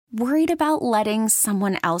Worried about letting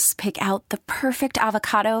someone else pick out the perfect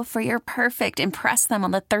avocado for your perfect impress them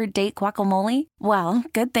on the third date guacamole? Well,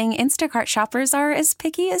 good thing Instacart shoppers are as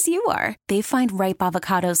picky as you are. They find ripe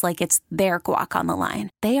avocados like it's their guac on the line.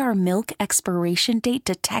 They are milk expiration date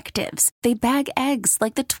detectives. They bag eggs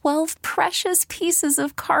like the 12 precious pieces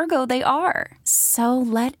of cargo they are. So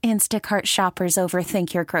let Instacart shoppers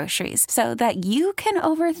overthink your groceries so that you can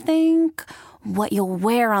overthink what you'll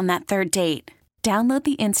wear on that third date. Download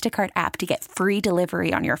the Instacart app to get free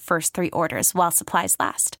delivery on your first 3 orders while supplies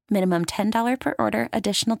last. Minimum $10 per order.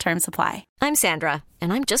 Additional terms apply. I'm Sandra,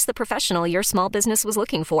 and I'm just the professional your small business was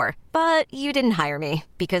looking for. But you didn't hire me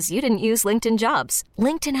because you didn't use LinkedIn Jobs.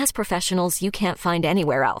 LinkedIn has professionals you can't find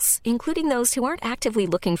anywhere else, including those who aren't actively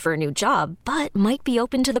looking for a new job, but might be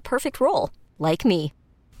open to the perfect role, like me.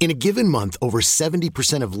 In a given month, over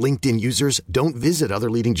 70% of LinkedIn users don't visit other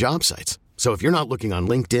leading job sites. So if you're not looking on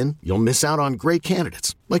LinkedIn, you'll miss out on great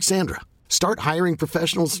candidates like Sandra. Start hiring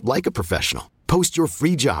professionals like a professional. Post your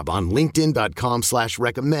free job on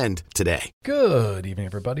linkedin.com/recommend today. Good evening,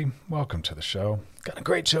 everybody. Welcome to the show. Got a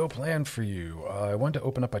great show planned for you. I wanted to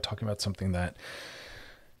open up by talking about something that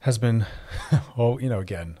has been,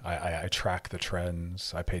 again, I track the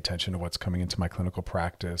trends. I pay attention to what's coming into my clinical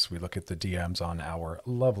practice. We look at the DMs on our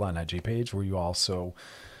Loveline IG page, where you also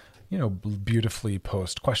beautifully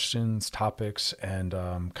post questions, topics, and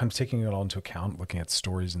kind of taking it all into account, looking at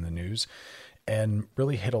stories in the news, and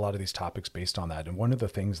really hit a lot of these topics based on that. And one of the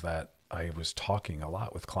things that I was talking a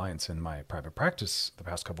lot with clients in my private practice the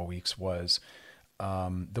past couple of weeks was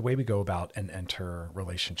the way we go about and enter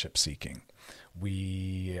relationship seeking.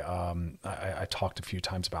 I talked a few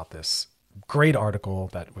times about this great article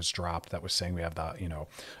that was dropped that was saying we have I've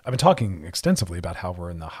been talking extensively about how we're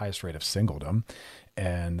in the highest rate of singledom.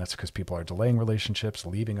 And that's because people are delaying relationships,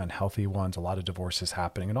 leaving unhealthy ones, a lot of divorces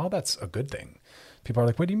happening, and all that's a good thing. People are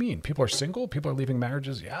like, what do you mean? People are single? People are leaving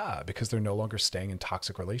marriages? Yeah, because they're no longer staying in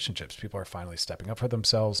toxic relationships. People are finally stepping up for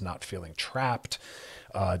themselves, not feeling trapped,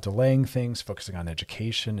 delaying things, focusing on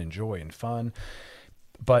education and joy and fun.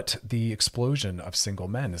 But the explosion of single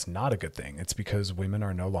men is not a good thing. It's because women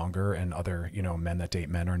are no longer, and other, men that date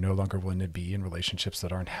men are no longer willing to be in relationships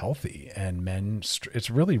that aren't healthy. And men,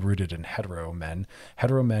 it's really rooted in hetero men.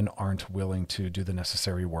 Hetero men aren't willing to do the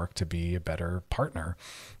necessary work to be a better partner.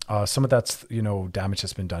 Some of that's, damage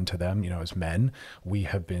has been done to them. As men, we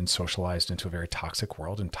have been socialized into a very toxic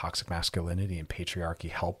world, and toxic masculinity and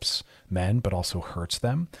patriarchy helps men, but also hurts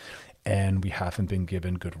them. And we haven't been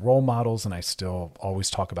given good role models. And I still always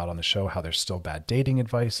talk about on the show how there's still bad dating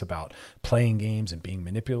advice about playing games and being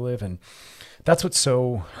manipulative. And that's what's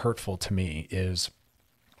so hurtful to me is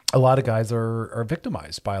a lot of guys are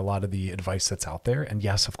victimized by a lot of the advice that's out there. And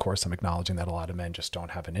yes, of course, I'm acknowledging that a lot of men just don't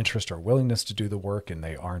have an interest or willingness to do the work, and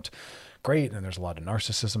they aren't great, and there's a lot of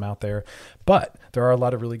narcissism out there. But there are a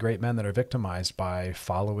lot of really great men that are victimized by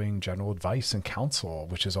following general advice and counsel,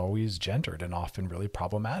 which is always gendered and often really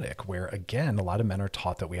problematic, where again, a lot of men are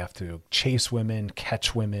taught that we have to chase women,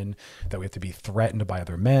 catch women, that we have to be threatened by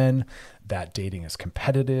other men, that dating is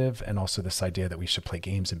competitive, and also this idea that we should play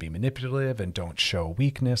games and be manipulative and don't show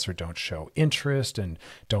weakness or don't show interest and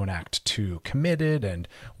don't act too committed and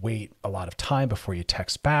wait a lot of time before you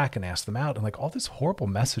text back and ask them out, and like all this horrible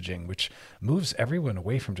messaging, which moves everyone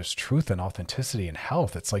away from just truth and authenticity and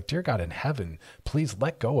health. It's like, dear God in heaven, please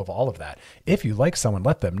let go of all of that. If you like someone,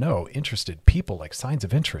 let them know. Interested people like signs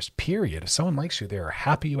of interest, period. If someone likes you, they are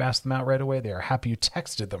happy you asked them out right away. They are happy you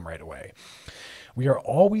texted them right away. We are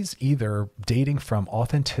always either dating from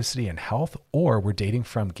authenticity and health, or we're dating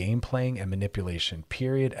from game playing and manipulation,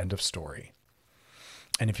 period, end of story.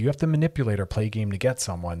 And if you have to manipulate or play a game to get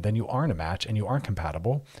someone, then you aren't a match and you aren't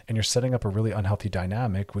compatible, and you're setting up a really unhealthy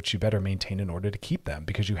dynamic, which you better maintain in order to keep them,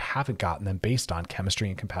 because you haven't gotten them based on chemistry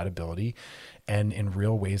and compatibility and in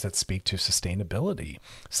real ways that speak to sustainability.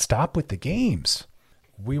 Stop with the games.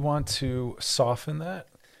 We want to soften that,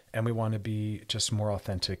 and we want to be just more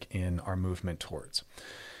authentic in our movement towards.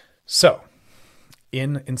 So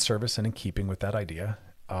in service and in keeping with that idea,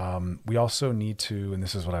 we also need to, and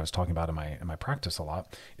this is what I was talking about in my practice a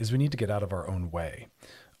lot, is we need to get out of our own way.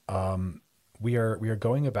 We are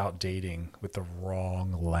going about dating with the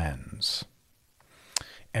wrong lens,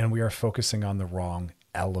 and we are focusing on the wrong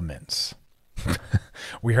elements.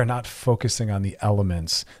 We are not focusing on the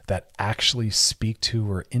elements that actually speak to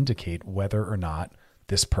or indicate whether or not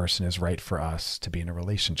this person is right for us to be in a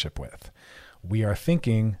relationship with. We are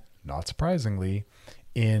thinking, not surprisingly,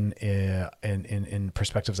 in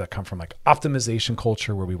perspectives that come from like optimization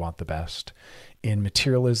culture, where we want the best, in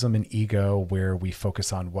materialism and ego, where we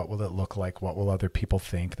focus on what will it look like, what will other people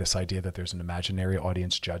think, this idea that there's an imaginary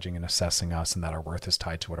audience judging and assessing us, and that our worth is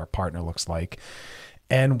tied to what our partner looks like.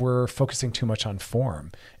 And we're focusing too much on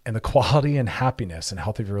form. And the quality and happiness and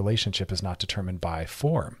health of your relationship is not determined by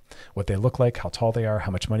form, what they look like, how tall they are,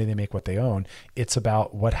 how much money they make, what they own. It's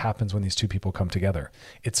about what happens when these two people come together.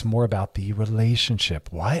 It's more about the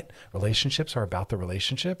relationship. What? Relationships are about the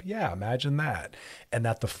relationship? Yeah, imagine that. And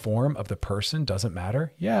that the form of the person doesn't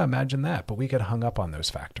matter? Yeah, imagine that. But we get hung up on those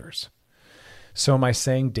factors. So am I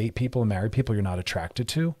saying date people and marry people you're not attracted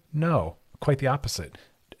to? No, quite the opposite.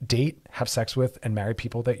 Date, have sex with, and marry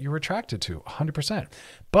people that you're attracted to, 100%.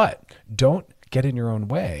 But don't get in your own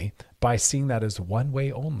way by seeing that as one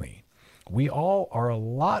way only. We all are a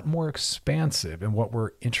lot more expansive in what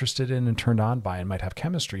we're interested in and turned on by and might have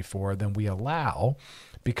chemistry for than we allow,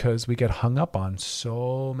 because we get hung up on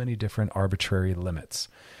so many different arbitrary limits.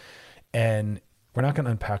 And we're not going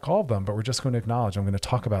to unpack all of them, but we're just going to acknowledge, I'm going to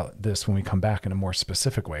talk about this when we come back in a more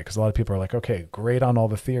specific way, because a lot of people are like, okay, great on all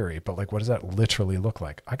the theory, but like, what does that literally look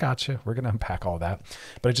like? I got you. We're going to unpack all that.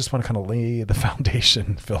 But I just want to kind of lay the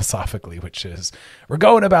foundation philosophically, which is we're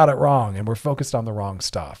going about it wrong and we're focused on the wrong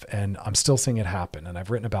stuff. And I'm still seeing it happen. And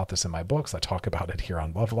I've written about this in my books. I talk about it here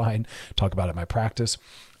on Loveline, talk about it in my practice,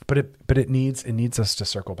 but it needs us to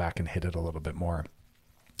circle back and hit it a little bit more.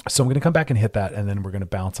 So I'm going to come back and hit that, and then we're going to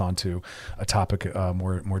bounce onto a topic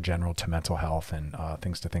more general to mental health and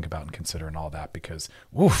things to think about and consider and all that, because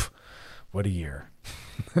woof, what a year.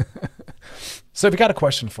 So if you got a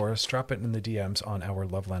question for us, drop it in the DMs on our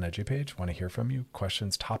Loveline Edu page. Want to hear from you.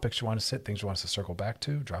 Questions, topics you want to sit, things you want us to circle back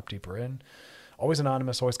to, drop deeper in. Always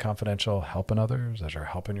anonymous, always confidential, helping others as you're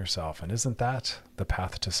helping yourself. And isn't that the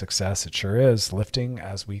path to success? It sure is, lifting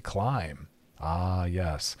as we climb. Ah,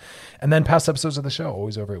 yes. And then past episodes of the show,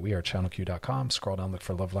 always over at wearechannelq.com. Scroll down, look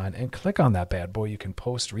for Loveline, and click on that bad boy. You can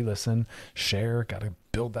post, re-listen, share. Got to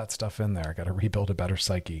build that stuff in there. Got to rebuild a better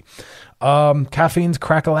psyche. Caffeine's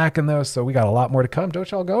crack-a-lacking though, so we got a lot more to come.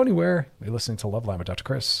 Don't y'all go anywhere. You're listening to Loveline with Dr.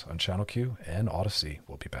 Chris on Channel Q and Odyssey.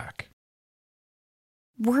 We'll be back.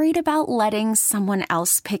 Worried about letting someone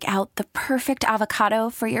else pick out the perfect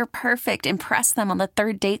avocado for your perfect impress them on the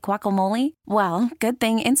third date guacamole? Well, good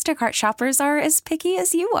thing Instacart shoppers are as picky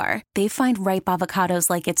as you are. They find ripe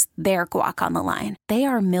avocados like it's their guac on the line. They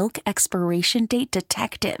are milk expiration date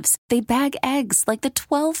detectives. They bag eggs like the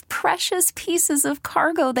 12 precious pieces of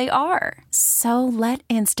cargo they are. So let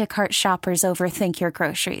Instacart shoppers overthink your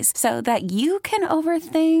groceries so that you can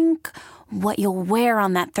overthink what you'll wear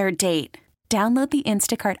on that third date. Download the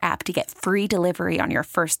Instacart app to get free delivery on your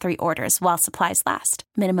first 3 orders while supplies last.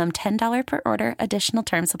 Minimum $10 per order. Additional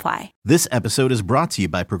terms apply. This episode is brought to you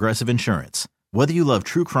by Progressive Insurance. Whether you love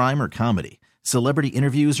true crime or comedy, celebrity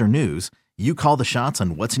interviews or news, you call the shots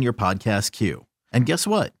on what's in your podcast queue. And guess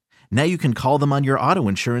what? Now you can call them on your auto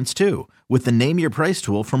insurance too, with the Name Your Price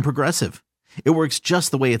tool from Progressive. It works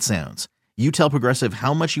just the way it sounds. You tell Progressive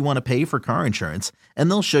how much you want to pay for car insurance,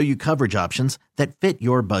 and they'll show you coverage options that fit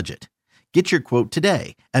your budget. Get your quote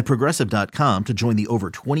today at Progressive.com to join the over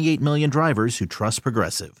 28 million drivers who trust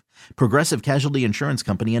Progressive. Progressive Casualty Insurance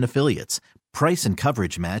Company and Affiliates. Price and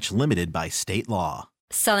coverage match limited by state law.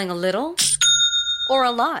 Selling a little or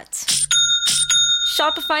a lot?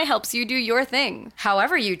 Shopify helps you do your thing,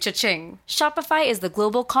 however you cha-ching. Shopify is the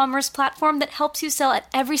global commerce platform that helps you sell at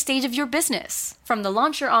every stage of your business. From the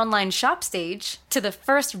launch your online shop stage, to the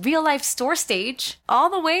first real-life store stage, all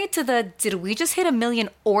the way to the did we just hit 1 million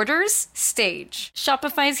orders stage.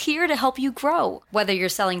 Shopify's here to help you grow. Whether you're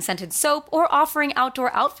selling scented soap or offering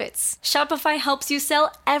outdoor outfits, Shopify helps you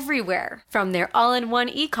sell everywhere. From their all-in-one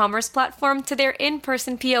e-commerce platform to their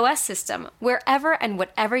in-person POS system, wherever and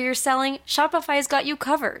whatever you're selling, Shopify's got you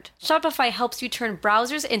covered. Shopify helps you turn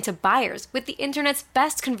browsers into buyers with the internet's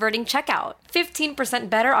best converting checkout. 15%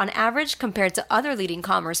 better on average compared to other leading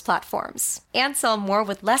commerce platforms. And sell more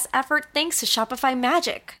with less effort thanks to Shopify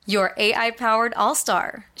Magic, your AI-powered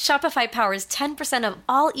all-star. Shopify powers 10% of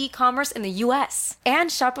all e-commerce in the US. And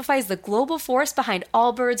Shopify is the global force behind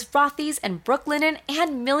Allbirds, Rothy's, and Brooklinen,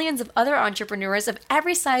 and millions of other entrepreneurs of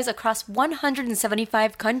every size across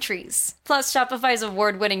 175 countries. Plus, Shopify's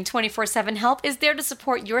award-winning 24/7 help is there to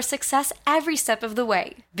support your success every step of the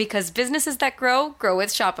way. Because businesses that grow with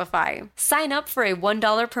Shopify. Sign up for a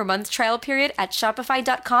 $1 per month trial period at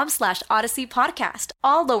shopify.com/Odyssey Podcast,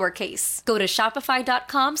 all lowercase. Go to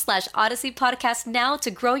shopify.com/Odyssey Podcast now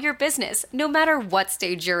to grow your business, no matter what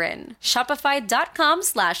stage you're in.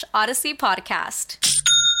 Shopify.com/Odyssey Podcast.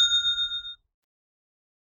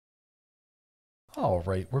 All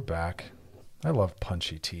right, we're back. I love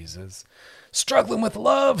punchy teases. Struggling with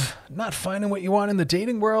love, not finding what you want in the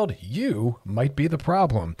dating world, you might be the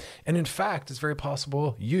problem. And in fact, it's very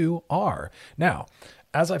possible you are. Now,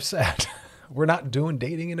 as I've said, we're not doing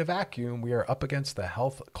dating in a vacuum. We are up against the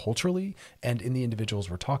health culturally and in the individuals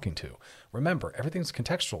we're talking to. Remember, everything's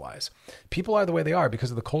contextualized. People are the way they are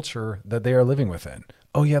because of the culture that they are living within.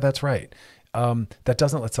 Oh yeah, that's right. That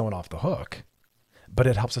doesn't let someone off the hook, but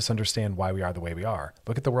it helps us understand why we are the way we are.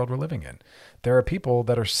 Look at the world we're living in. There are people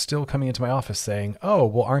that are still coming into my office saying, oh,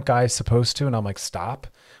 well, aren't guys supposed to? And I'm like, stop.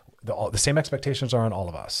 The same expectations are on all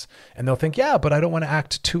of us. And they'll think, yeah, but I don't want to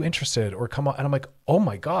act too interested or come on. And I'm like, oh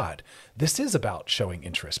my God, this is about showing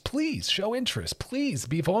interest. Please show interest. Please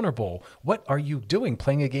be vulnerable. What are you doing?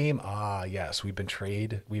 Playing a game? Ah, yes, we've been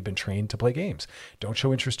trained to play games. Don't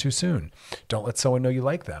show interest too soon. Don't let someone know you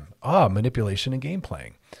like them. Ah, manipulation and game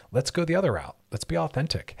playing. Let's go the other route. Let's be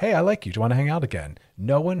authentic. Hey, I like you. Do you want to hang out again?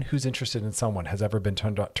 No one who's interested in someone has ever been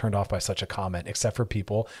turned off by such a comment, except for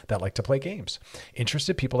people that like to play games.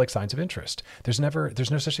 Interested people like signs of interest. There's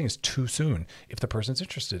no such thing as too soon if the person's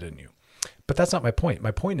interested in you. But that's not my point.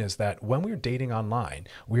 My point is that when we're dating online,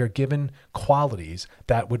 we are given qualities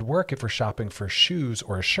that would work if we're shopping for shoes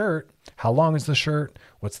or a shirt. How long is the shirt?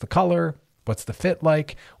 What's the color? What's the fit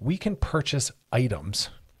like? We can purchase items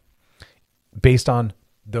based on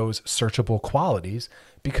those searchable qualities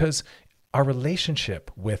because our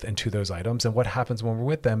relationship with and to those items and what happens when we're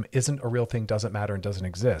with them isn't a real thing, doesn't matter, and doesn't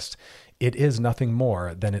exist. It is nothing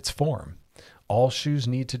more than its form. All shoes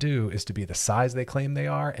need to do is to be the size they claim they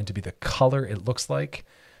are and to be the color it looks like,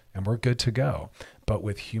 and we're good to go. But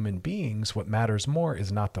with human beings, what matters more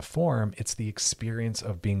is not the form, it's the experience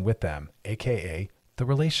of being with them, aka the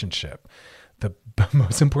relationship. The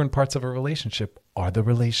most important parts of a relationship are the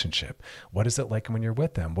relationship. What is it like when you're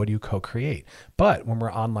with them? What do you co-create? But when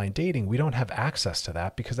we're online dating, we don't have access to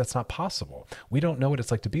that because that's not possible. We don't know what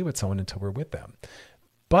it's like to be with someone until we're with them.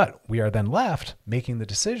 But we are then left making the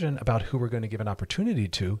decision about who we're going to give an opportunity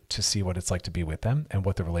to see what it's like to be with them and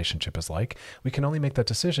what the relationship is like. We can only make that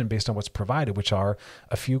decision based on what's provided, which are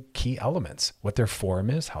a few key elements: what their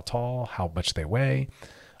form is, how tall, how much they weigh,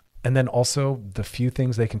 and then also the few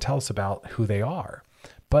things they can tell us about who they are.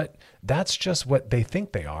 But that's just what they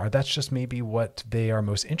think they are. That's just maybe what they are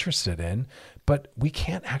most interested in. But we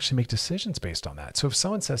can't actually make decisions based on that. So if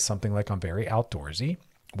someone says something like, I'm very outdoorsy,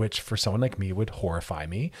 which for someone like me would horrify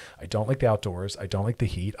me. I don't like the outdoors. I don't like the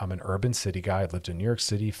heat. I'm an urban city guy. I lived in New York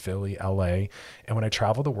City, Philly, LA. And when I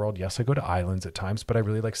travel the world, yes, I go to islands at times, but I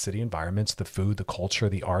really like city environments, the food, the culture,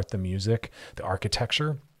 the art, the music, the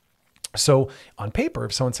architecture. So on paper,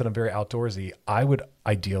 if someone said I'm very outdoorsy, I would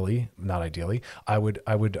I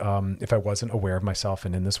would, if I wasn't aware of myself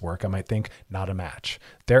and in this work, I might think not a match.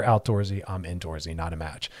 They're outdoorsy, I'm indoorsy, not a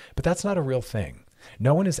match. But that's not a real thing.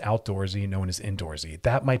 No one is outdoorsy, no one is indoorsy.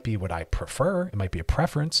 That might be what I prefer. It might be a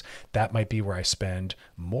preference. That might be where I spend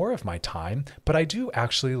more of my time, but I do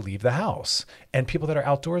actually leave the house. And people that are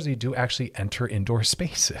outdoorsy do actually enter indoor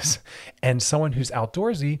spaces. And someone who's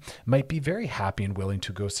outdoorsy might be very happy and willing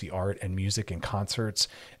to go see art and music and concerts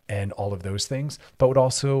and all of those things, but would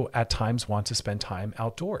also at times want to spend time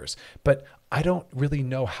outdoors. But I don't really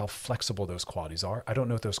know how flexible those qualities are. I don't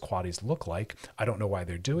know what those qualities look like. I don't know why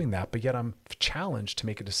they're doing that, but yet I'm challenged to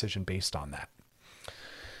make a decision based on that.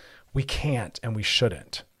 We can't and we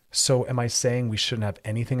shouldn't. So am I saying we shouldn't have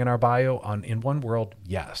anything in our bio? In one world,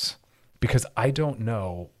 yes. Because I don't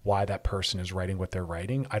know why that person is writing what they're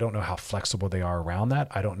writing. I don't know how flexible they are around that.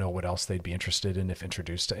 I don't know what else they'd be interested in if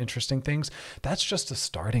introduced to interesting things. That's just a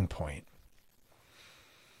starting point.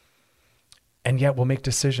 And yet we'll make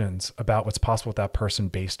decisions about what's possible with that person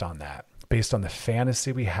based on that, based on the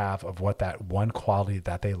fantasy we have of what that one quality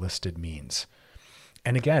that they listed means.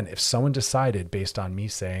 And again, if someone decided based on me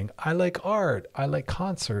saying, I like art, I like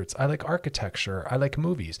concerts, I like architecture, I like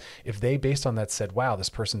movies, if they based on that said, wow, this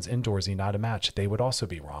person's indoorsy, not a match, they would also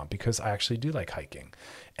be wrong because I actually do like hiking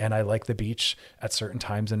and I like the beach at certain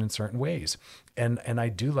times and in certain ways. And I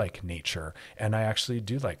do like nature and I actually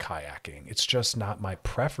do like kayaking. It's just not my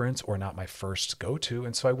preference or not my first go-to.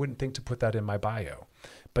 And so I wouldn't think to put that in my bio,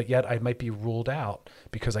 but yet I might be ruled out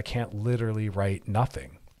because I can't literally write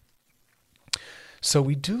nothing. So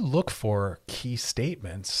we do look for key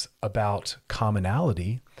statements about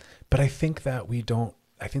commonality, but I think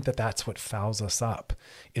that that's what fouls us up,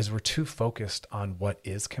 is we're too focused on what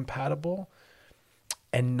is compatible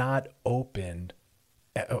and not open.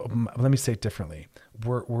 Let me say it differently.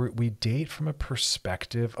 We date from a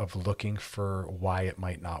perspective of looking for why it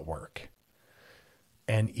might not work.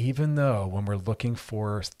 And even though when we're looking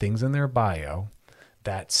for things in their bio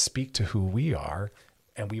that speak to who we are,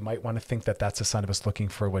 And we might want to think that that's a sign of us looking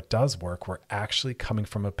for what does work. We're actually coming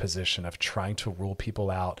from a position of trying to rule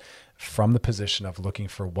people out from the position of looking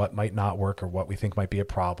for what might not work or what we think might be a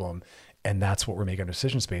problem. And that's what we're making our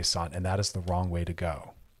decisions based on. And that is the wrong way to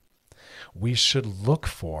go. We should look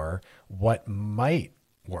for what might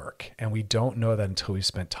work. And we don't know that until we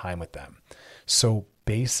spent time with them. So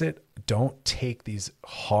base it. Don't take these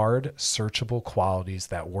hard searchable qualities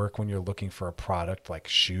that work when you're looking for a product like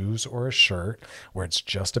shoes or a shirt where it's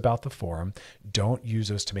just about the form. Don't use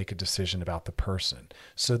those to make a decision about the person.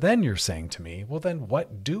 So then you're saying to me, well, then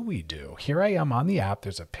what do we do? Here I am on the app.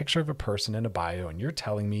 There's a picture of a person in a bio and you're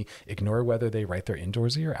telling me ignore whether they write their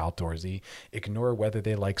indoorsy or outdoorsy, ignore whether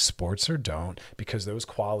they like sports or don't, because those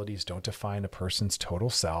qualities don't define a person's total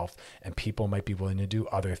self, and people might be willing to do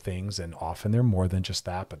other things. And often they're more than just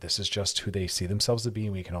that, but this is just who they see themselves to be,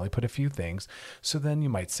 and we can only put a few things. So then you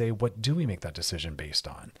might say, what do we make that decision based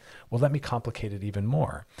on? Well, let me complicate it even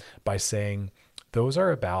more by saying those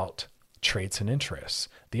are about traits and interests.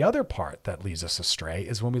 The other part that leads us astray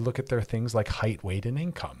is when we look at their things like height, weight, and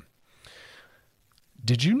income.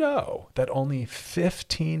 Did you know that only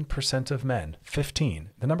 15% of men,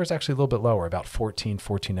 15, the number is actually a little bit lower, about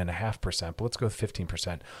 14.5%, but let's go with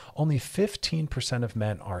 15%. Only 15% of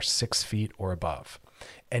men are 6 feet or above.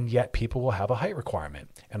 And yet people will have a height requirement.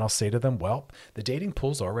 And I'll say to them, well, the dating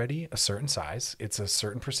pool's already a certain size. It's a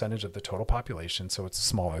certain percentage of the total population, so it's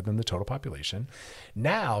smaller than the total population.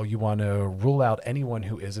 Now you want to rule out anyone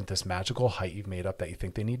who isn't this magical height you've made up that you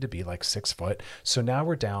think they need to be, like 6 foot. So now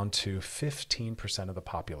we're down to 15% of the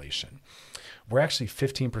population. We're actually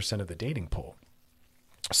 15% of the dating pool.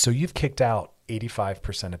 So you've kicked out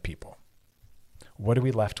 85% of people. What are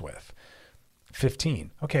we left with?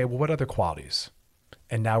 15. Okay, well, what other qualities?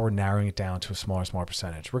 And now we're narrowing it down to a smaller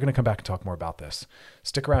percentage. We're going to come back and talk more about this.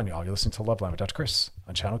 Stick around, y'all. You're listening to Loveline with Dr. Chris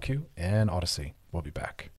on Channel Q and Odyssey. We'll be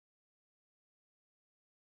back.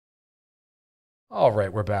 All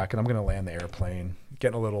right, we're back, and I'm going to land the airplane.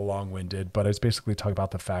 Getting a little long-winded, but I was basically talking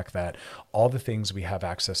about the fact that all the things we have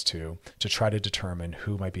access to try to determine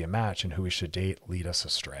who might be a match and who we should date lead us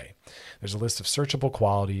astray. There's a list of searchable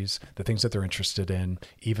qualities, the things that they're interested in,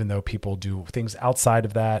 even though people do things outside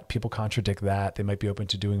of that, people contradict that. They might be open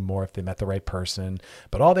to doing more if they met the right person,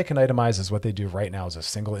 but all they can itemize is what they do right now as a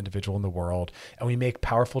single individual in the world, and we make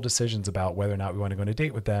powerful decisions about whether or not we want to go on a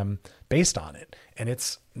date with them based on it, and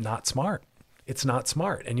it's not smart. It's not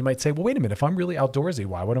smart. And you might say, well, wait a minute, if I'm really outdoorsy,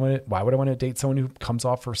 why would I want to date someone who comes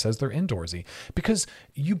off or says they're indoorsy? Because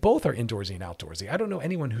you both are indoorsy and outdoorsy. I don't know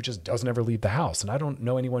anyone who just doesn't ever leave the house. And I don't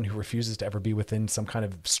know anyone who refuses to ever be within some kind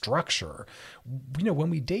of structure. You know,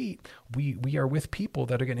 when we date, we are with people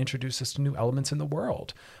that are going to introduce us to new elements in the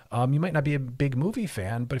world. You might not be a big movie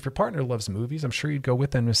fan, but if your partner loves movies, I'm sure you'd go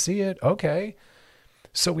with them to see it. Okay.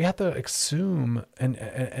 So we have to assume and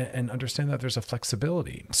understand that there's a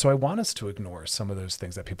flexibility. So I want us to ignore some of those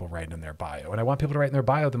things that people write in their bio. And I want people to write in their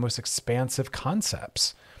bio the most expansive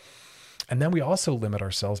concepts. And then we also limit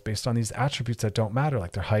ourselves based on these attributes that don't matter,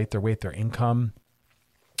 like their height, their weight, their income.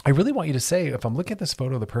 I really want you to say, if I'm looking at this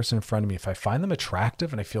photo of the person in front of me, if I find them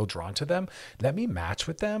attractive and I feel drawn to them, let me match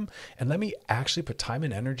with them and let me actually put time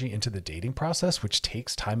and energy into the dating process, which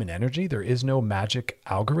takes time and energy. There is no magic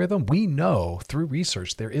algorithm. We know through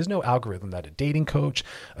research, there is no algorithm that a dating coach,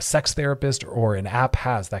 a sex therapist, or an app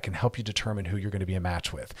has that can help you determine who you're going to be a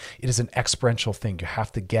match with. It is an experiential thing. You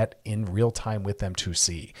have to get in real time with them to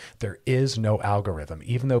see. There is no algorithm.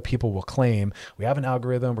 Even though people will claim we have an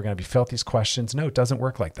algorithm, we're going to be filled with these questions. No, it doesn't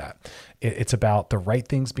work like that. It's about the right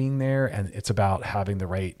things being there, and it's about having the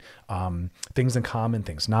right things in common,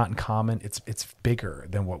 things not in common. It's bigger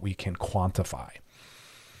than what we can quantify.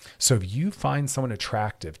 So if you find someone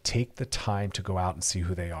attractive, take the time to go out and see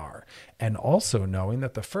who they are. And also knowing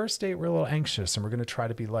that the first date, we're a little anxious and we're going to try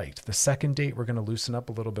to be liked. The second date, we're going to loosen up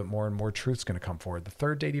a little bit more and more truth's going to come forward. The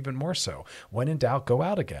third date, even more so. When in doubt, go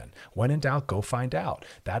out again. When in doubt, go find out.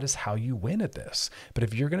 That is how you win at this. But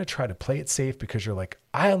if you're going to try to play it safe because you're like,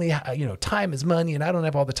 I only, time is money and I don't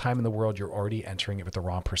have all the time in the world, you're already entering it with the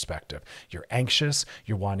wrong perspective. You're anxious,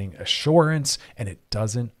 you're wanting assurance, and it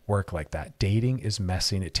doesn't work like that. Dating is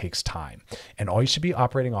messy and it takes time. And all you should be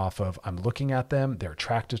operating off of, I'm looking at them, they're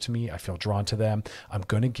attractive to me, I feel drawn to them. I'm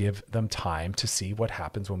going to give them time to see what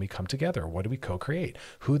happens when we come together. What do we co-create?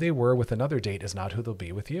 Who they were with another date is not who they'll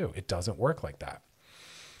be with you. It doesn't work like that.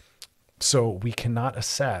 So we cannot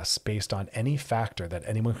assess based on any factor that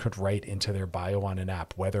anyone could write into their bio on an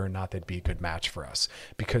app whether or not they'd be a good match for us,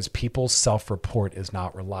 because people's self-report is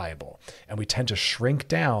not reliable. And we tend to shrink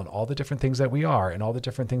down all the different things that we are and all the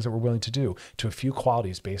different things that we're willing to do to a few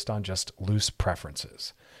qualities based on just loose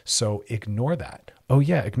preferences. So ignore that. Oh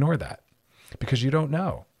yeah, ignore that. because you don't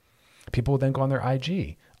know. People will then go on their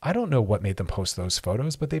IG. I don't know what made them post those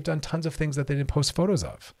photos, but they've done tons of things that they didn't post photos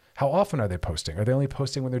of. How often are they posting? Are they only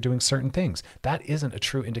posting when they're doing certain things? That isn't a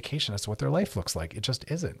true indication as to what their life looks like. It just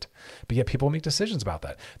isn't. But yet people make decisions about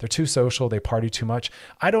that. They're too social. They party too much.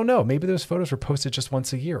 I don't know. Maybe those photos were posted just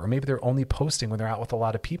once a year, or maybe they're only posting when they're out with a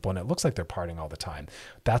lot of people and it looks like they're partying all the time.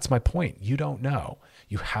 That's my point. You don't know.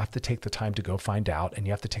 You have to take the time to go find out, and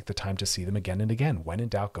you have to take the time to see them again and again. When in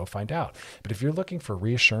doubt, go find out. But if you're looking for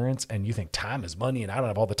reassurance and you think time is money and I don't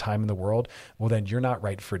have all the time in the world, well, then you're not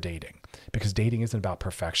right for dating, because dating isn't about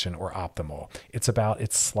perfection or optimal.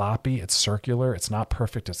 It's sloppy, it's circular, it's not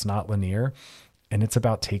perfect, it's not linear, and it's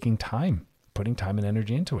about taking time, putting time and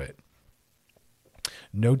energy into it.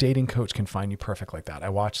 No dating coach can find you perfect like that. I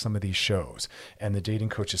watch some of these shows and the dating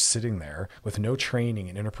coach is sitting there with no training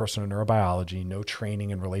in interpersonal neurobiology, no training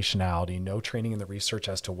in relationality, no training in the research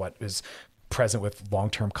as to what is present with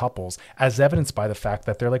long-term couples, as evidenced by the fact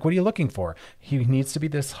that they're like, what are you looking for? He needs to be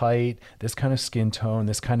this height, this kind of skin tone,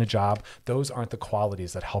 this kind of job. Those aren't the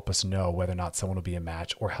qualities that help us know whether or not someone will be a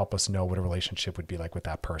match or help us know what a relationship would be like with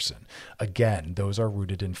that person. Again, those are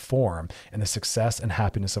rooted in form, and the success and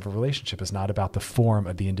happiness of a relationship is not about the form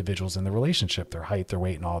of the individuals in the relationship, their height, their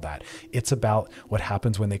weight, and all that. It's about what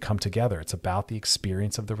happens when they come together. It's about the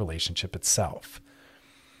experience of the relationship itself.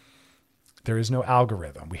 There is no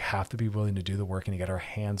algorithm. We have to be willing to do the work and to get our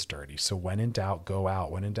hands dirty. So when in doubt, go out.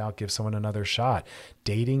 When in doubt, give someone another shot.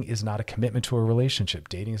 Dating is not a commitment to a relationship.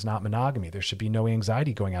 Dating is not monogamy. There should be no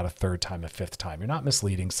anxiety going out a third time, a fifth time. You're not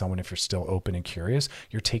misleading someone if you're still open and curious.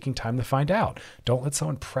 You're taking time to find out. Don't let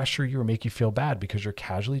someone pressure you or make you feel bad because you're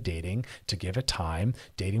casually dating to give it time,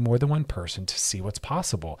 dating more than one person to see what's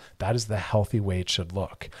possible. That is the healthy way it should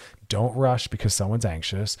look. Don't rush because someone's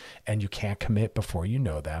anxious and you can't commit before you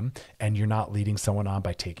know them, and you're not leading someone on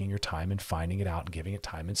by taking your time and finding it out and giving it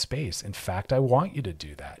time and space. In fact, I want you to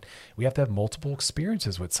do that. We have to have multiple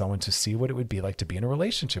experiences with someone to see what it would be like to be in a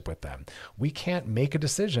relationship with them. We can't make a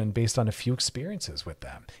decision based on a few experiences with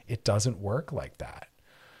them. It doesn't work like that.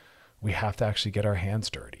 We have to actually get our hands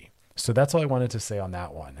dirty. So that's all I wanted to say on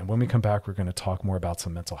that one. And when we come back, we're going to talk more about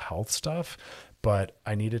some mental health stuff. But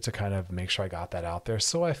I needed to kind of make sure I got that out there.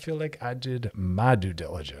 So I feel like I did my due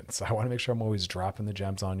diligence. I want to make sure I'm always dropping the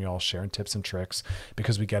gems on y'all, sharing tips and tricks,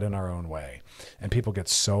 because we get in our own way. And people get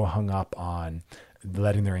so hung up on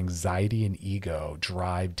letting their anxiety and ego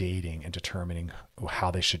drive dating and determining how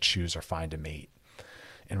they should choose or find a mate.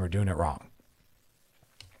 And we're doing it wrong.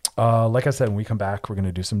 Like I said, when we come back, we're going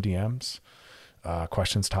to do some DMs.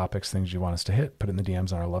 Questions, topics, things you want us to hit, put in the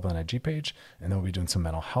DMs on our Loveline IG page. And then we'll be doing some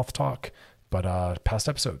mental health talk. But past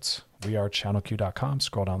episodes, we are channelq.com.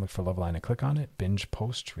 Scroll down, look for Loveline and click on it. Binge,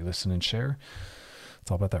 post, re-listen, and share.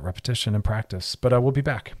 It's all about that repetition and practice. But we'll be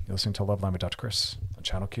back. You're listening to Loveline with Dr. Chris on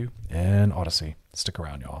Channel Q and Odyssey. Stick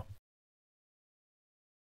around, y'all.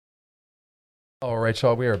 All right,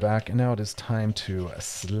 y'all, we are back. And now it is time to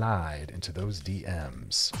slide into those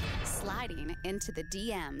DMs. Sliding into the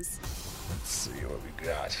DMs. Let's see what we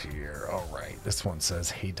got here. All right. This one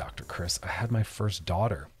says, hey, Dr. Chris, I had my first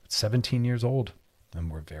daughter. 17 years old,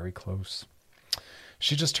 and we're very close.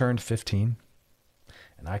 She just turned 15,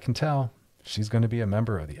 and I can tell she's going to be a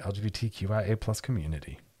member of the LGBTQIA+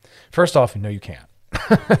 community. First off, no, you can't.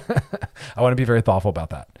 I want to be very thoughtful about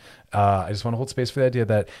that. I just want to hold space for the idea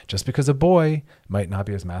that just because a boy might not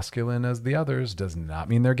be as masculine as the others does not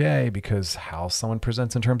mean they're gay, because how someone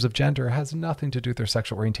presents in terms of gender has nothing to do with their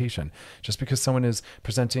sexual orientation. Just because someone is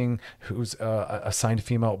presenting who's assigned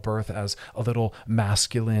female at birth as a little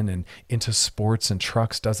masculine and into sports and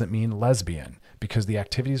trucks doesn't mean lesbian, because the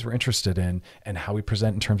activities we're interested in and how we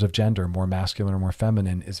present in terms of gender, more masculine or more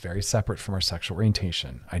feminine, is very separate from our sexual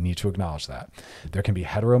orientation. I need to acknowledge that. There can be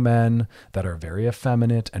hetero men that are very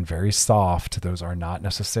effeminate and very soft. Those are not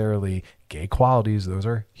necessarily gay qualities. Those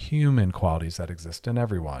are human qualities that exist in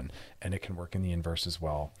everyone, and it can work in the inverse as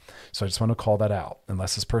well. So I just want to call that out.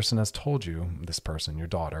 Unless this person has told you, this person, your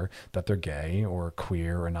daughter, that they're gay or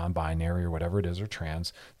queer or non-binary or whatever it is, or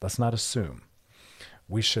trans, let's not assume.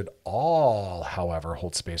 We should all, however,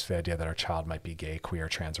 hold space for the idea that our child might be gay, queer,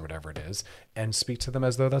 trans, or whatever it is, and speak to them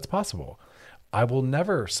as though that's possible. I will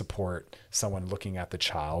never support someone looking at the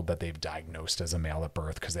child that they've diagnosed as a male at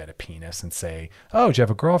birth because they had a penis and say, oh, do you have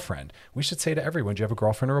a girlfriend? We should say to everyone, do you have a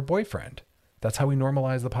girlfriend or a boyfriend? That's how we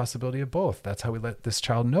normalize the possibility of both. That's how we let this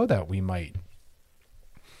child know that we're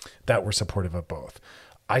supportive of both.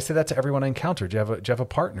 I say that to everyone I encounter. Do you have a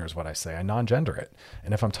partner is what I say. I non-gender it.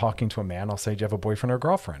 And if I'm talking to a man, I'll say, do you have a boyfriend or a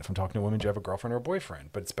girlfriend? If I'm talking to a woman, do you have a girlfriend or a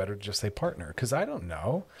boyfriend? But it's better to just say partner because I don't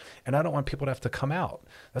know. And I don't want people to have to come out.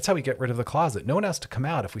 That's how we get rid of the closet. No one has to come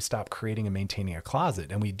out if we stop creating and maintaining a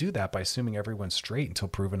closet. And we do that by assuming everyone's straight until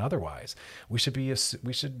proven otherwise. We should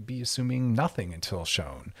be assuming nothing until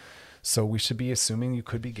shown. So we should be assuming you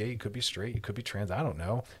could be gay, you could be straight, you could be trans. I don't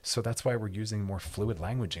know. So that's why we're using more fluid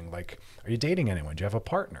languaging. Like, are you dating anyone? Do you have a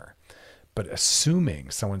partner? But assuming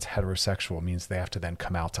someone's heterosexual means they have to then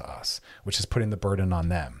come out to us, which is putting the burden on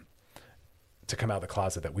them to come out of the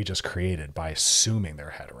closet that we just created by assuming they're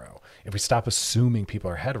hetero. If we stop assuming people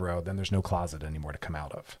are hetero, then there's no closet anymore to come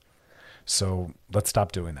out of. So let's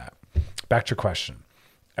stop doing that. Back to your question.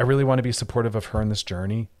 I really want to be supportive of her in this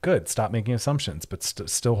journey. Good. Stop making assumptions, but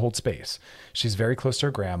still hold space. She's very close to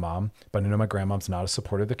her grandmom, but I know my grandmom's not a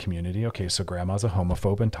supporter of the community. Okay, so grandma's a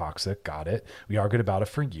homophobe and toxic. Got it. We argued about it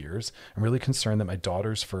for years. I'm really concerned that my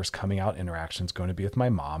daughter's first coming out interaction is going to be with my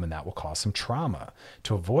mom, and that will cause some trauma.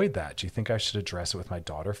 To avoid that, do you think I should address it with my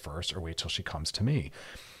daughter first or wait till she comes to me?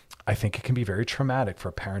 I think it can be very traumatic for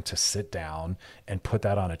a parent to sit down and put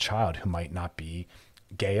that on a child who might not be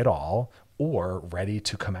gay at all or ready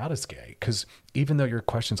to come out as gay. Because even though your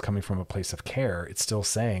question's coming from a place of care, it's still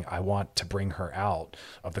saying, I want to bring her out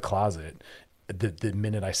of the closet the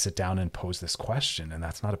minute I sit down and pose this question, and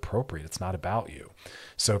that's not appropriate. It's not about you.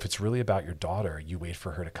 So if it's really about your daughter, you wait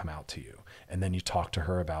for her to come out to you. And then you talk to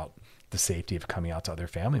her about the safety of coming out to other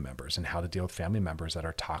family members and how to deal with family members that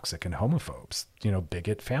are toxic and homophobes,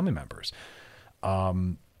 bigot family members.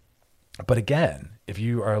 But again, if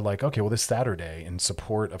you are like, okay, well, this Saturday in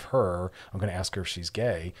support of her, I'm going to ask her if she's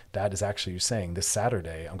gay. That is actually you saying this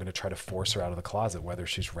Saturday, I'm going to try to force her out of the closet, whether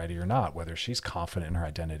she's ready or not, whether she's confident in her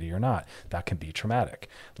identity or not. That can be traumatic.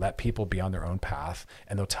 Let people be on their own path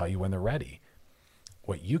and they'll tell you when they're ready.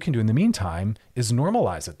 What you can do in the meantime is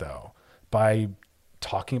normalize it though, by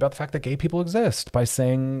talking about the fact that gay people exist, by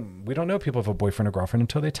saying we don't know people have a boyfriend or girlfriend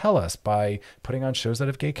until they tell us, by putting on shows that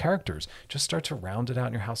have gay characters. Just start to round it out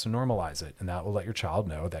in your house and normalize it. And that will let your child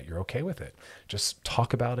know that you're okay with it. Just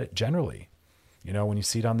talk about it generally. When you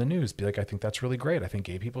see it on the news, be like, I think that's really great. I think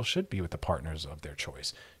gay people should be with the partners of their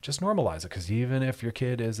choice. Just normalize it. Because even if your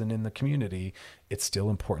kid isn't in the community, it's still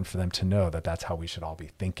important for them to know that that's how we should all be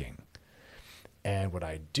thinking. And what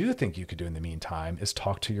I do think you could do in the meantime is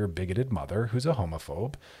talk to your bigoted mother who's a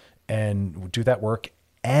homophobe and do that work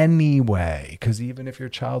anyway. Because even if your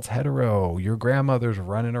child's hetero, your grandmother's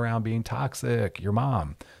running around being toxic, your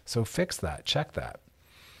mom. So fix that. Check that.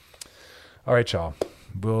 All right, y'all.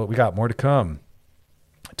 We got more to come.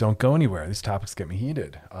 Don't go anywhere. These topics get me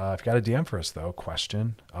heated. If you got a DM for us, though,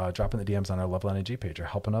 question, drop in the DMs on our Loveline IG page. You're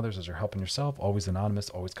helping others as you're helping yourself. Always anonymous,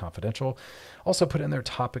 always confidential. Also, put in there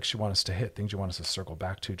topics you want us to hit, things you want us to circle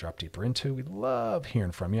back to, drop deeper into. We love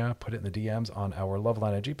hearing from you. Put it in the DMs on our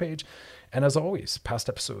Loveline IG page. And as always, past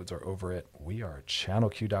episodes are over at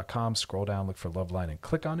wearechannelq.com. Scroll down, look for Loveline, and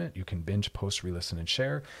click on it. You can binge, post, re-listen, and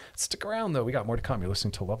share. Stick around, though. We got more to come. You're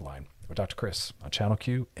listening to Loveline with Dr. Chris on Channel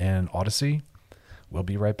Q and Odyssey. We'll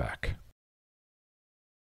be right back.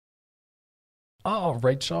 All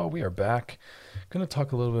right, y'all, we are back. Going to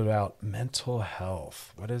talk a little bit about mental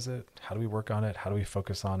health. What is it? How do we work on it? How do we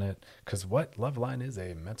focus on it? Because Loveline is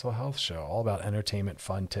a mental health show, all about entertainment,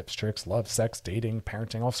 fun, tips, tricks, love, sex, dating,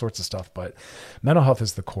 parenting, all sorts of stuff. But mental health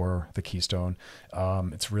is the core, the keystone.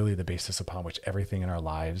 It's really the basis upon which everything in our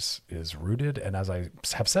lives is rooted. And as I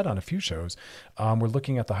have said on a few shows, we're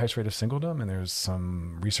looking at the highest rate of singledom, and there's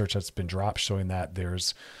some research that's been dropped showing that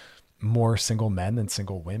there's more single men than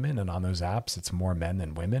single women. And on those apps, it's more men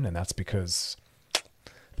than women. And that's because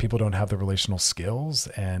people don't have the relational skills,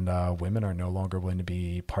 and women are no longer willing to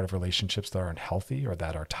be part of relationships that aren't healthy or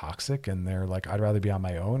that are toxic. And they're like, I'd rather be on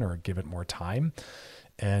my own or give it more time.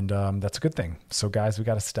 And that's a good thing. So guys, we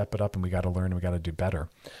got to step it up and we got to learn and we got to do better.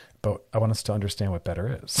 But I want us to understand what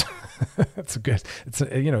better is.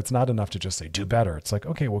 It's not enough to just say, do better. It's like,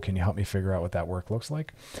 okay, well, can you help me figure out what that work looks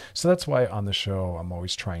like? So that's why on the show, I'm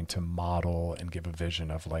always trying to model and give a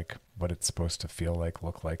vision of like what it's supposed to feel like,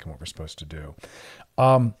 look like, and what we're supposed to do.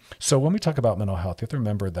 So when we talk about mental health, you have to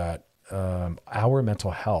remember that our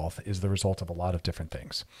mental health is the result of a lot of different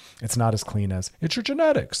things. It's not as clean as it's your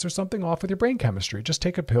genetics. There's something off with your brain chemistry. Just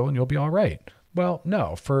take a pill and you'll be all right. Well,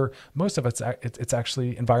 no, for most of us, it's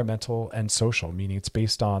actually environmental and social, meaning it's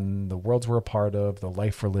based on the worlds we're a part of, the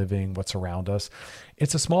life we're living, what's around us.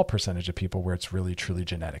 It's a small percentage of people where it's really, truly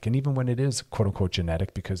genetic. And even when it is quote unquote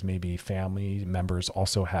genetic, because maybe family members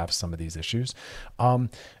also have some of these issues,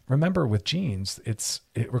 remember with genes, it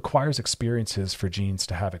requires experiences for genes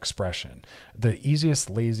to have expression. The easiest,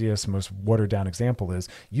 laziest, most watered down example is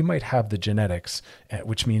you might have the genetics,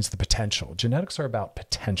 which means the potential. Genetics are about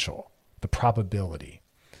potential, the probability,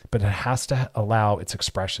 but it has to allow its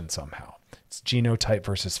expression somehow. It's genotype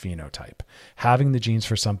versus phenotype. Having the genes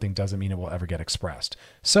for something doesn't mean it will ever get expressed.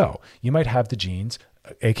 So you might have the genes,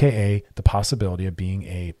 AKA the possibility of being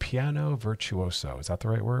a piano virtuoso. Is that the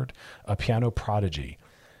right word? A piano prodigy.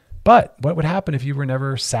 But what would happen if you were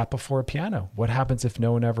never sat before a piano? What happens if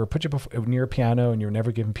no one ever put you near a piano and you were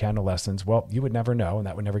never given piano lessons? Well, you would never know, and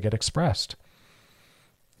that would never get expressed.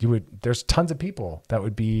 There's tons of people that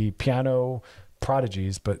would be piano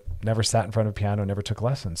prodigies, but never sat in front of a piano, never took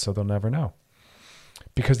lessons. So they'll never know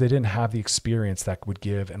because they didn't have the experience that would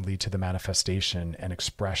give and lead to the manifestation and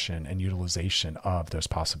expression and utilization of those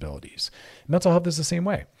possibilities. Mental health is the same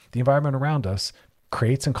way. The environment around us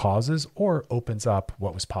creates and causes or opens up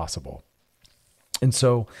what was possible. And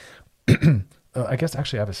so I guess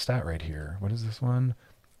actually I have a stat right here. What is this one?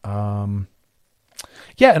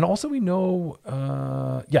 Yeah. And also we know,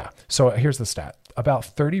 so here's the stat. About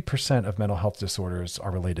 30% of mental health disorders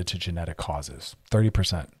are related to genetic causes.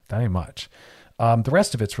 30%, that ain't much. The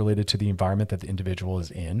rest of it's related to the environment that the individual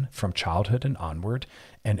is in from childhood and onward,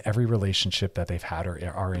 and every relationship that they've had or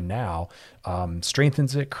are in now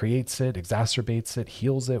strengthens it, creates it, exacerbates it,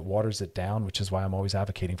 heals it, waters it down, which is why I'm always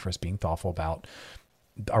advocating for us being thoughtful about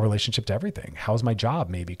our relationship to everything. How's my job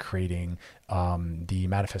maybe creating the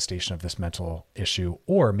manifestation of this mental issue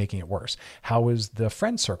or making it worse? How is the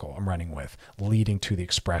friend circle I'm running with leading to the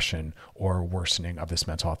expression or worsening of this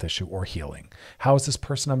mental health issue or healing? How is this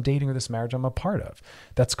person I'm dating or this marriage I'm a part of?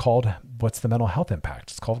 That's called, what's the mental health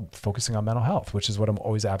impact? It's called focusing on mental health, which is what I'm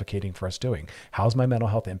always advocating for us doing. How's my mental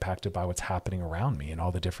health impacted by what's happening around me in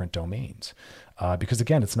all the different domains? Because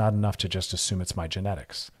again, it's not enough to just assume it's my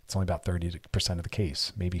genetics. It's only about 30% of the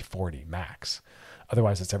case, maybe 40 max.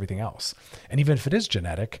 Otherwise, it's everything else. And even if it is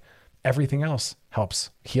genetic, everything else helps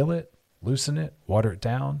heal it, loosen it, water it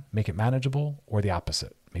down, make it manageable, or the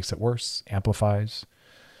opposite. Makes it worse, amplifies.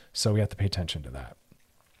 So we have to pay attention to that.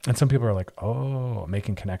 And some people are like, oh,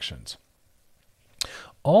 making connections.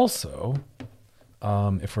 Also,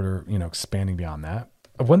 if we're expanding beyond that,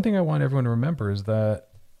 one thing I want everyone to remember is that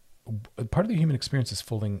part of the human experience is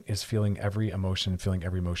feeling every emotion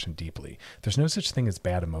deeply. There's no such thing as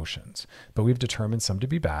bad emotions, but we've determined some to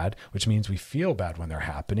be bad, which means we feel bad when they're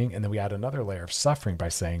happening. And then we add another layer of suffering by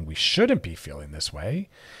saying we shouldn't be feeling this way.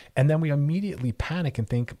 And then we immediately panic and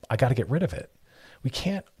think, I got to get rid of it. We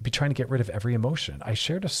can't be trying to get rid of every emotion. I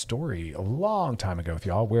shared a story a long time ago with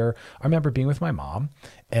y'all where I remember being with my mom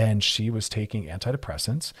and she was taking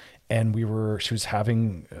antidepressants and she was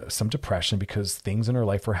having some depression because things in her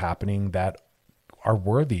life were happening that are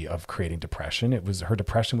worthy of creating depression. Her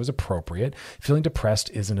depression was appropriate. Feeling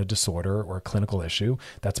depressed isn't a disorder or a clinical issue.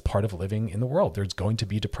 That's part of living in the world. There's going to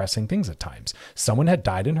be depressing things at times. Someone had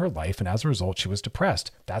died in her life, and as a result, she was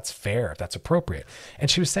depressed. That's fair. That's appropriate.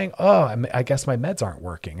 And she was saying, I guess my meds aren't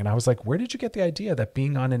working. And I was like, where did you get the idea that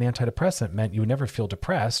being on an antidepressant meant you would never feel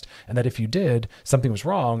depressed, and that if you did, something was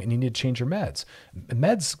wrong and you need to change your meds?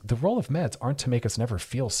 The role of meds aren't to make us never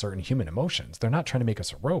feel certain human emotions. They're not trying to make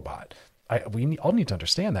us a robot. We all need to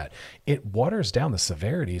understand that. It waters down the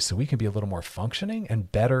severity so we can be a little more functioning and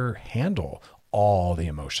better handle all the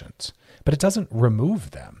emotions, but it doesn't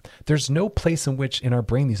remove them. There's no place in which in our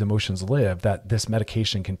brain these emotions live that this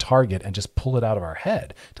medication can target and just pull it out of our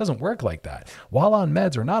head. It doesn't work like that. While on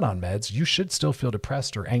meds or not on meds, you should still feel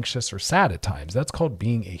depressed or anxious or sad at times. That's called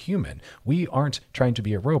being a human. We aren't trying to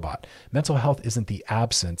be a robot. Mental health isn't the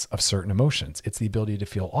absence of certain emotions. It's the ability to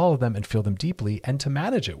feel all of them and feel them deeply and to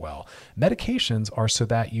manage it well. Medications are so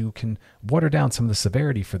that you can water down some of the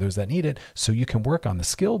severity for those that need it, so you can work on the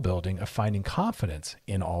skill building of finding confidence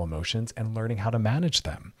in all emotions and learning how to manage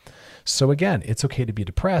them. So again, it's okay to be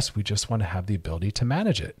depressed. We just want to have the ability to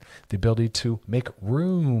manage it, the ability to make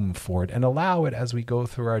room for it and allow it as we go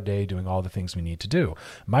through our day doing all the things we need to do.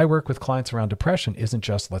 My work with clients around depression isn't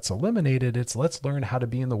just let's eliminate it. It's let's learn how to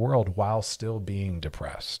be in the world while still being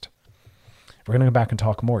depressed. We're going to go back and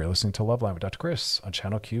talk more. You're listening to Loveline with Dr. Chris on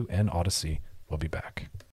Channel Q and Odyssey. We'll be back.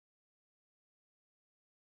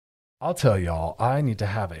 I'll tell y'all, I need to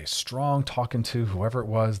have a strong talking to whoever it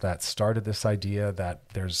was that started this idea that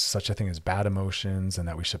there's such a thing as bad emotions and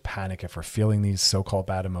that we should panic if we're feeling these so-called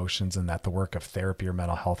bad emotions, and that the work of therapy or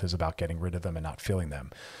mental health is about getting rid of them and not feeling them.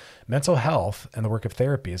 Mental health and the work of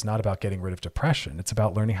therapy is not about getting rid of depression. It's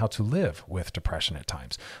about learning how to live with depression at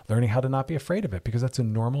times, learning how to not be afraid of it, because that's a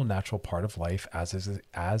normal, natural part of life, as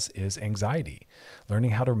is anxiety,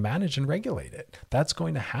 learning how to manage and regulate it. That's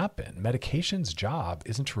going to happen. Medication's job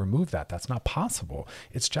isn't to remove that. That's not possible.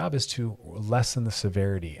 Its job is to lessen the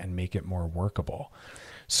severity and make it more workable.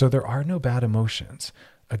 So there are no bad emotions.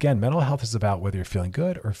 Again, mental health is about whether you're feeling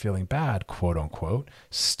good or feeling bad, quote unquote,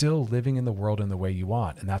 still living in the world in the way you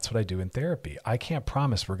want. And that's what I do in therapy. I can't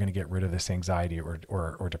promise we're going to get rid of this anxiety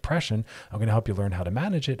or depression. I'm going to help you learn how to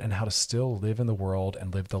manage it and how to still live in the world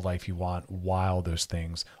and live the life you want while those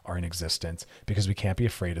things are in existence, because we can't be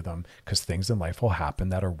afraid of them, because things in life will happen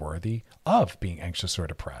that are worthy of being anxious or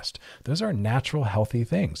depressed. Those are natural, healthy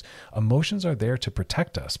things. Emotions are there to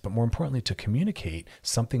protect us, but more importantly, to communicate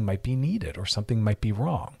something might be needed or something might be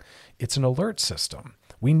wrong. It's an alert system.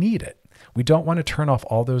 We need it. We don't want to turn off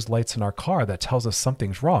all those lights in our car that tells us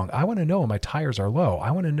something's wrong. I want to know when my tires are low.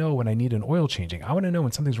 I want to know when I need an oil changing. I want to know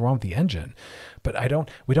when something's wrong with the engine. But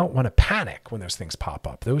we don't want to panic when those things pop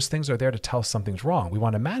up. Those things are there to tell us something's wrong. We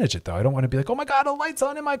want to manage it though. I don't want to be like, oh my God, a light's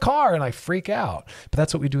on in my car, and I freak out. But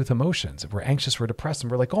that's what we do with emotions. If we're anxious, we're depressed,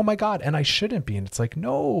 and we're like, oh my God, and I shouldn't be. And it's like,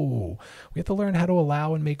 no, we have to learn how to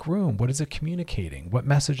allow and make room. What is it communicating? What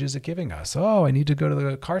message is it giving us? Oh, I need to go to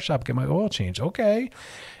the car shop, get my oil changed. Okay.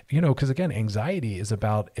 Because again, anxiety is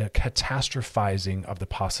about a catastrophizing of the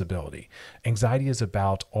possibility. Anxiety is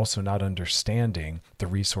about also not understanding the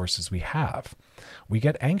resources we have. We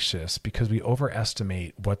get anxious because we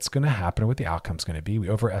overestimate what's going to happen or what the outcome's going to be. We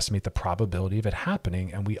overestimate the probability of it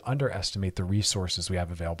happening, and we underestimate the resources we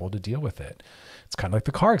have available to deal with it. It's kind of like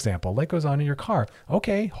the car example. Light goes on in your car.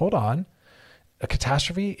 Okay, hold on. A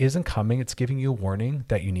catastrophe isn't coming. It's giving you a warning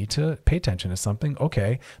that you need to pay attention to something.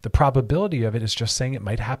 Okay. The probability of it is just saying it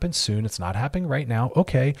might happen soon. It's not happening right now.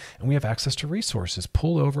 Okay. And we have access to resources.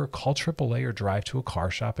 Pull over, call AAA, or drive to a car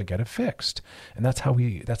shop and get it fixed. And that's how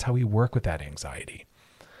we work with that anxiety.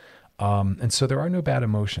 And so there are no bad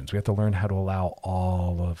emotions. We have to learn how to allow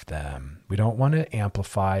all of them. We don't want to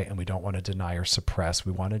amplify, and we don't want to deny or suppress.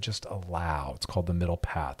 We want to just allow. It's called the middle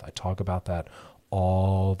path. I talk about that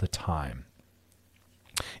all the time.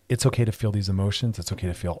 It's okay to feel these emotions. It's okay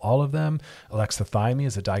to feel all of them. Alexithymia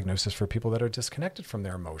is a diagnosis for people that are disconnected from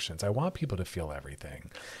their emotions. I want people to feel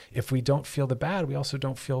everything. If we don't feel the bad, we also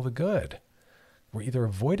don't feel the good. We're either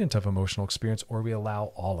avoidant of emotional experience or we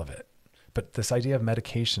allow all of it. But this idea of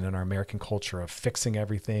medication in our American culture of fixing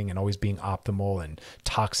everything and always being optimal, and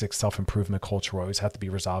toxic self-improvement culture where we always have to be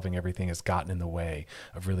resolving everything, has gotten in the way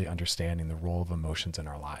of really understanding the role of emotions in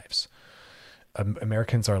our lives.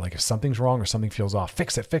 Americans are like, if something's wrong or something feels off,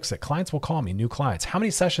 fix it. Clients will call me, new clients. How many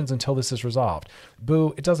sessions until this is resolved?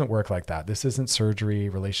 Boo, it doesn't work like that. This isn't surgery.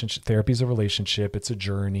 Relationship therapy is a relationship. It's a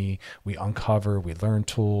journey. We uncover, we learn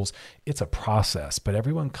tools. It's a process, but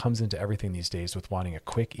everyone comes into everything these days with wanting a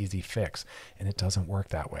quick, easy fix, and it doesn't work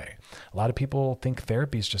that way. A lot of people think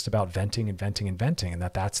therapy is just about venting, and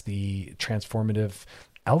that's the transformative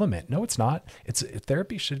element. No, it's not.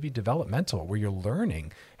 Therapy should be developmental, where you're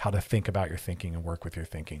learning how to think about your thinking and work with your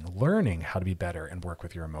thinking, learning how to be better and work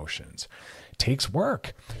with your emotions. It takes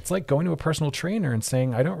work. It's like going to a personal trainer and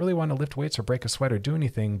saying, I don't really want to lift weights or break a sweat or do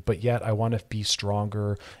anything, but yet I want to be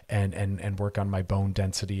stronger and work on my bone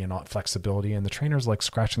density and flexibility. And the trainer's like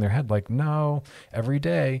scratching their head like, no, every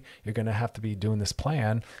day you're going to have to be doing this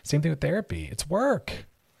plan. Same thing with therapy. It's work.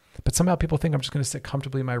 But somehow people think I'm just going to sit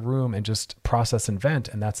comfortably in my room and just process and vent,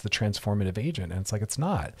 and that's the transformative agent. And it's like, it's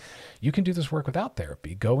not. You can do this work without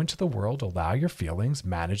therapy. Go into the world, allow your feelings,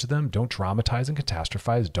 manage them. Don't dramatize and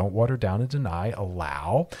catastrophize. Don't water down and deny.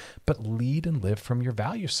 Allow, but lead and live from your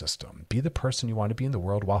value system. Be the person you want to be in the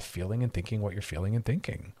world while feeling and thinking what you're feeling and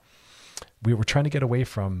thinking. We were trying to get away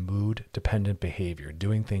from mood-dependent behavior,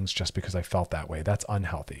 doing things just because I felt that way. That's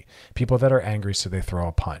unhealthy. People that are angry so they throw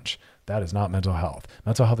a punch. That is not mental health.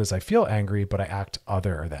 Mental health is I feel angry, but I act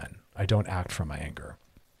other than. I don't act from my anger.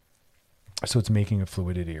 So it's making a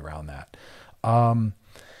fluidity around that.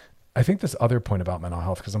 I think this other point about mental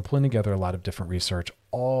health, because I'm pulling together a lot of different research,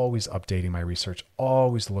 always updating my research,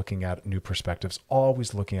 always looking at new perspectives,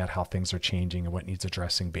 always looking at how things are changing and what needs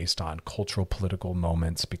addressing based on cultural, political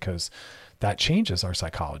moments, because that changes our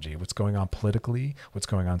psychology, what's going on politically, what's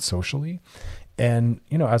going on socially. And,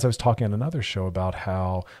 as I was talking on another show about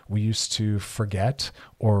how we used to forget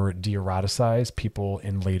or de-eroticize people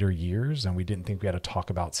in later years, and we didn't think we had to talk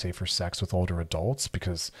about safer sex with older adults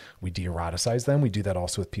because we de-eroticize them. We do that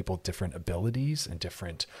also with people with different abilities and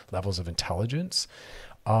different levels of intelligence.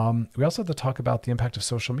 We also have to talk about the impact of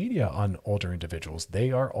social media on older individuals.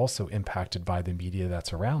 They are also impacted by the media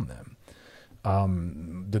that's around them.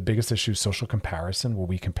 The biggest issue is social comparison, where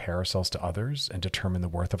we compare ourselves to others and determine the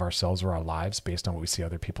worth of ourselves or our lives based on what we see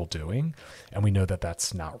other people doing. And we know that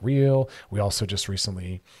that's not real. We also just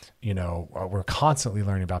recently, we're constantly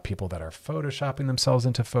learning about people that are photoshopping themselves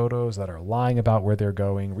into photos, that are lying about where they're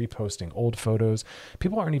going, reposting old photos.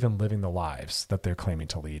 People aren't even living the lives that they're claiming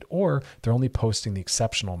to lead, or they're only posting the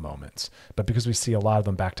exceptional moments. But because we see a lot of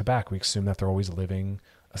them back to back, we assume that they're always living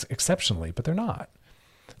exceptionally, but they're not.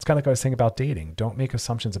 It's kind of like I was saying about dating. Don't make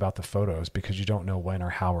assumptions about the photos because you don't know when or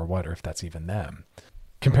how or what, or if that's even them.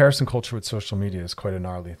 Comparison culture with social media is quite a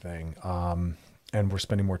gnarly thing. And we're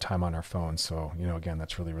spending more time on our phones. So, again,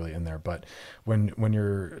 that's really, really in there. But when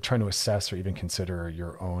you're trying to assess or even consider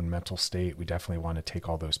your own mental state, we definitely want to take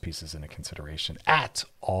all those pieces into consideration at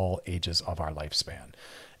all ages of our lifespan.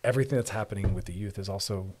 Everything that's happening with the youth is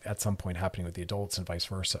also at some point happening with the adults and vice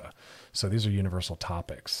versa. So these are universal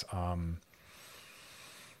topics.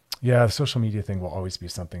 Yeah, the social media thing will always be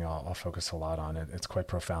something I'll focus a lot on. It's quite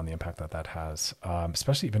profound, the impact that has,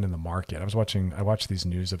 especially even in the market. I watched these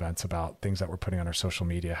news events about things that we're putting on our social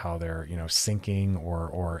media, how they're, sinking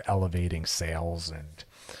or elevating sales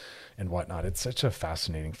and whatnot. It's such a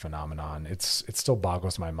fascinating phenomenon. It still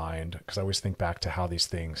boggles my mind because I always think back to how these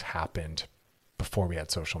things happened before we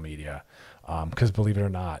had social media. Because believe it or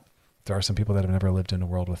not, there are some people that have never lived in a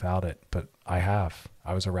world without it, but I have.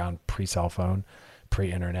 I was around pre-cell phone,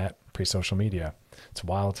 pre-internet, pre-social media. It's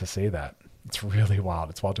wild to say that. It's really wild.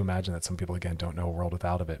 It's wild to imagine that some people, again, don't know a world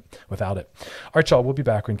without it. All right, y'all, we'll be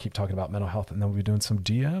back. We're going to keep talking about mental health, and then we'll be doing some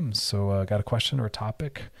DMs. So got a question or a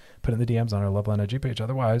topic, put it in the DMs on our Loveline IG page.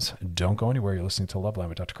 Otherwise, don't go anywhere. You're listening to Loveline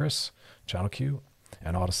with Dr. Chris, Channel Q,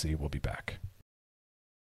 and Odyssey. We'll be back.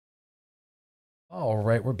 All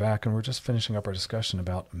right, we're back, and we're just finishing up our discussion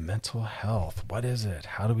about mental health. What is it?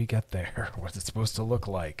 How do we get there? What's it supposed to look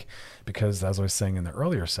like? Because as I was saying in the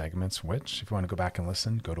earlier segments, which if you want to go back and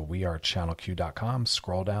listen, go to wearechannelq.com,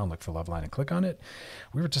 scroll down, look for Loveline and click on it.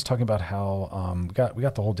 We were just talking about how we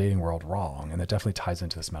got the whole dating world wrong, and that definitely ties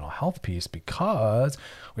into this mental health piece because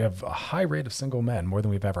we have a high rate of single men, more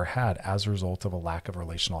than we've ever had, as a result of a lack of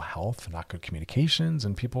relational health, not good communications,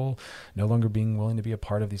 and people no longer being willing to be a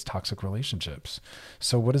part of these toxic relationships.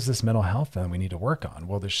 So what is this mental health then we need to work on?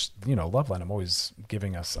 Well, there's, Loveline, I'm always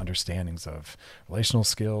giving us understandings of relational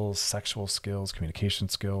skills, sexual skills, communication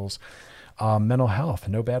skills, mental health,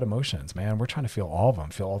 no bad emotions, man. We're trying to feel all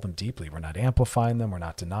of them deeply. We're not amplifying them. We're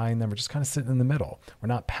not denying them. We're just kind of sitting in the middle. We're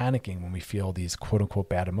not panicking when we feel these quote unquote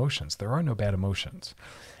bad emotions. There are no bad emotions.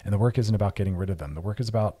 And the work isn't about getting rid of them. The work is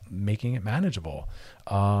about making it manageable.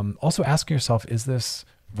 Also asking yourself, is this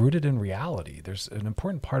rooted in reality? There's an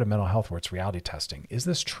important part of mental health where it's reality testing. Is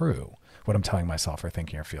this true, what I'm telling myself or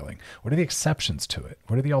thinking or feeling? What are the exceptions to it?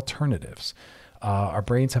 What are the alternatives? Our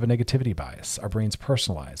brains have a negativity bias. Our brains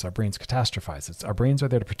personalize. Our brains catastrophize. Our brains are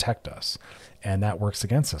there to protect us, and that works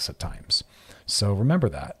against us at times. So remember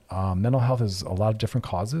that. Mental health is a lot of different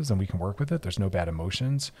causes, and we can work with it. There's no bad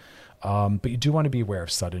emotions. But you do want to be aware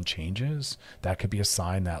of sudden changes. That could be a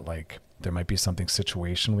sign that there might be something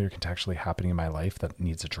situationally or contextually happening in my life that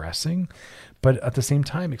needs addressing. But at the same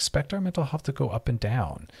time, expect our mental health to go up and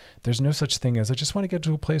down. There's no such thing as, I just want to get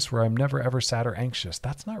to a place where I'm never, ever sad or anxious.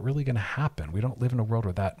 That's not really going to happen. We don't live in a world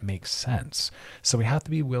where that makes sense. So we have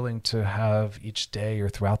to be willing to have each day or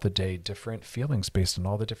throughout the day different feelings based on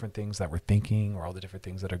all the different things that we're thinking or all the different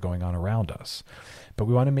things that are going on around us. But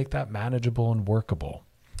we want to make that manageable and workable.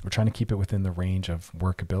 We're trying to keep it within the range of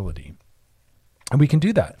workability. And we can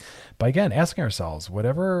do that by, again, asking ourselves,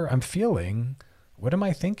 whatever I'm feeling, what am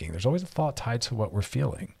I thinking? There's always a thought tied to what we're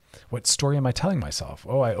feeling. What story am I telling myself?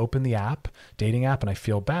 Oh, I open the dating app, and I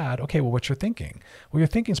feel bad. Okay, well, what's your thinking? Well, your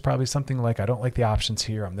thinking is probably something like, I don't like the options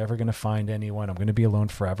here. I'm never going to find anyone. I'm going to be alone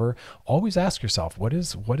forever. Always ask yourself, what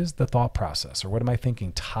is the thought process, or what am I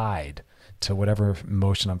thinking tied to whatever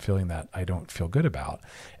emotion I'm feeling that I don't feel good about?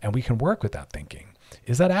 And we can work with that thinking.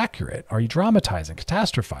 Is that accurate? Are you dramatizing,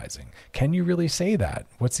 catastrophizing? Can you really say that?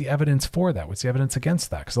 What's the evidence for that? What's the evidence against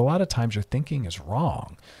that? Because a lot of times your thinking is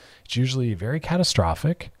wrong. It's usually very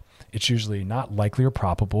catastrophic. It's usually not likely or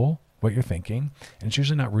probable what you're thinking. And it's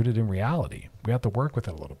usually not rooted in reality. We have to work with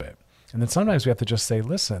it a little bit. And then sometimes we have to just say,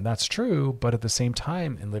 listen, that's true. But at the same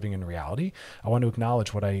time, in living in reality, I want to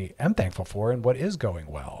acknowledge what I am thankful for and what is going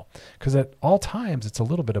well. Because at all times, it's a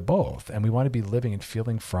little bit of both. And we want to be living and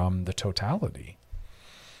feeling from the totality.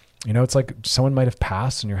 You know, it's like someone might have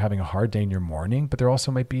passed and you're having a hard day in your mourning, but there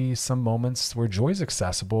also might be some moments where joy is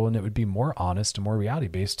accessible, and it would be more honest and more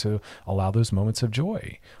reality-based to allow those moments of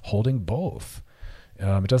joy, holding both.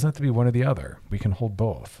 It doesn't have to be one or the other. We can hold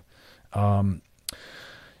both.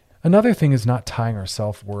 Another thing is not tying our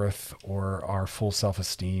self-worth or our full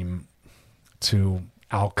self-esteem to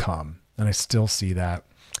outcome. And I still see that.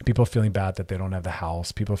 People feeling bad that they don't have the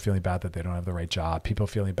house, people feeling bad that they don't have the right job, people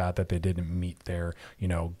feeling bad that they didn't meet their,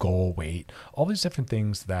 goal weight, all these different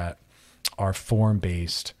things that are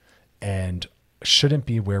form-based and shouldn't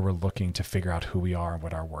be where we're looking to figure out who we are and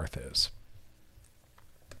what our worth is.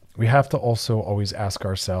 We have to also always ask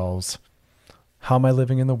ourselves, how am I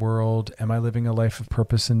living in the world? Am I living a life of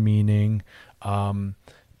purpose and meaning?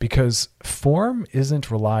 Because form isn't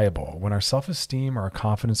reliable. When our self-esteem or our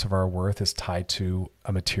confidence of our worth is tied to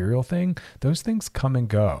a material thing, those things come and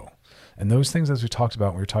go. And those things, as we talked about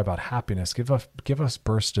when we were talking about happiness, give us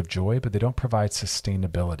bursts of joy, but they don't provide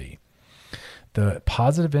sustainability. The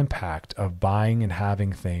positive impact of buying and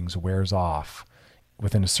having things wears off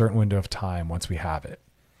within a certain window of time once we have it.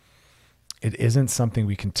 It isn't something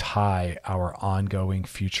we can tie our ongoing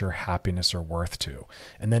future happiness or worth to.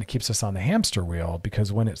 And then it keeps us on the hamster wheel,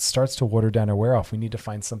 because when it starts to water down or wear off, we need to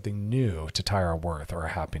find something new to tie our worth or our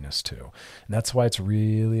happiness to. And that's why it's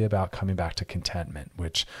really about coming back to contentment,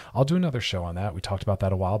 which I'll do another show on that. We talked about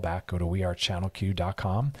that a while back. Go to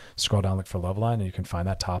wearechannelq.com, scroll down, look for Loveline, and you can find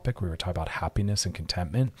that topic. We were talking about happiness and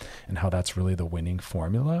contentment and how that's really the winning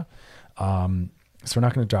formula. So we're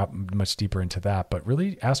not going to drop much deeper into that, but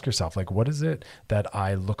really ask yourself, what is it that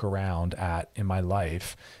I look around at in my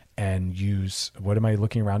life and use? What am I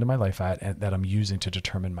looking around in my life at and that I'm using to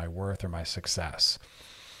determine my worth or my success?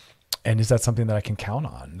 And is that something that I can count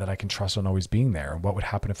on, that I can trust on always being there? What would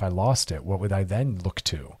happen if I lost it? What would I then look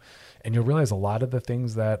to? And you'll realize a lot of the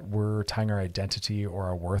things that we're tying our identity or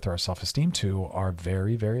our worth or our self-esteem to are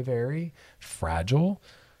very, very, very fragile,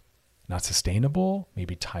 not sustainable,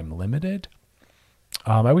 maybe time limited.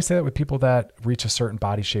 I always say that with people that reach a certain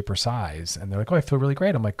body shape or size, and they're like, oh, I feel really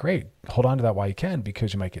great. I'm like, great. Hold on to that while you can,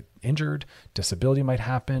 because you might get injured, disability might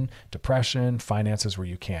happen, depression, finances where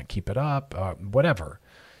you can't keep it up, whatever.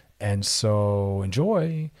 And so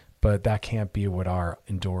enjoy, but that can't be what our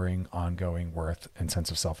enduring, ongoing worth and sense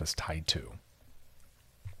of self is tied to.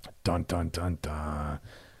 Dun, dun, dun, dun.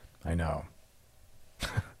 I know.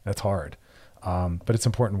 That's hard. But it's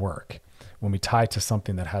important work. When we tie to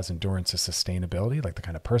something that has endurance and sustainability, like the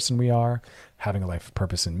kind of person we are, having a life of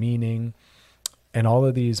purpose and meaning, and all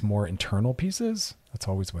of these more internal pieces, that's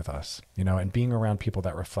always with us, and being around people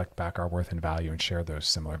that reflect back our worth and value and share those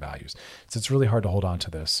similar values. So it's really hard to hold on to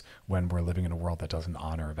this when we're living in a world that doesn't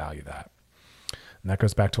honor or value that. And that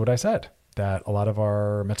goes back to what I said, that a lot of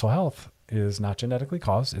our mental health is not genetically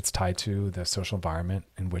caused. It's tied to the social environment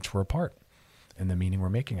in which we're a part and the meaning we're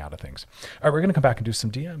making out of things. All right, we're going to come back and do some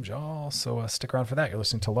DMs, y'all. So stick around for that. You're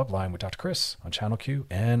listening to Loveline with Dr. Chris on Channel Q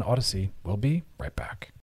and Odyssey. We'll be right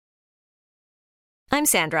back. I'm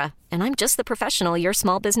Sandra, and I'm just the professional your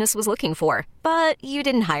small business was looking for. But you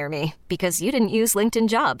didn't hire me because you didn't use LinkedIn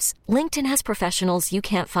Jobs. LinkedIn has professionals you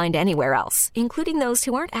can't find anywhere else, including those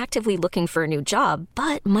who aren't actively looking for a new job,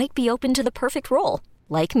 but might be open to the perfect role,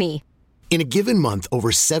 like me. In a given month, over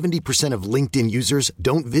 70% of LinkedIn users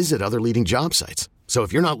don't visit other leading job sites. So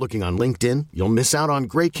if you're not looking on LinkedIn, you'll miss out on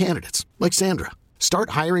great candidates like Sandra.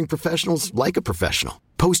 Start hiring professionals like a professional.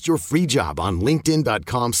 Post your free job on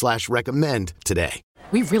linkedin.com/recommend today.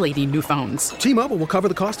 We really need new phones. T-Mobile will cover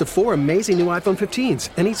the cost of 4 amazing new iPhone 15s,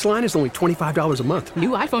 and each line is only $25 a month. New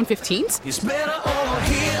iPhone 15s? It's better over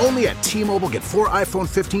here. Only at T-Mobile, get 4 iPhone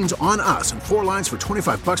 15s on us and 4 lines for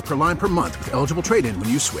 $25 per line per month with eligible trade-in when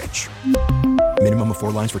you switch. Minimum of 4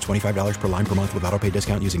 lines for $25 per line per month with autopay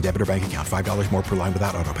discount using debit or bank account. $5 more per line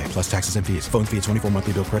without autopay, plus taxes and fees. Phone fee at 24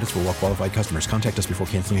 monthly bill credits for well-qualified customers. Contact us before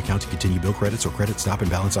canceling account to continue bill credits or credit stop and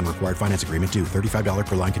balance on required finance agreement due. $35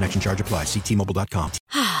 per line connection charge applies. See T-Mobile.com.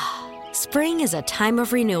 Spring is a time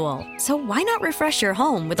of renewal, so why not refresh your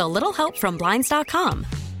home with a little help from Blinds.com?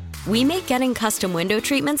 We make getting custom window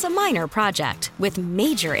treatments a minor project with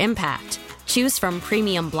major impact. Choose from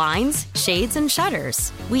premium blinds, shades, and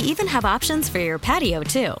shutters. We even have options for your patio,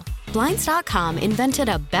 too. Blinds.com invented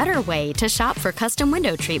a better way to shop for custom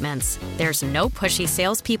window treatments. There's no pushy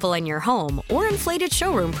salespeople in your home or inflated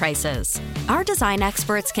showroom prices. Our design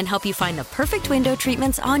experts can help you find the perfect window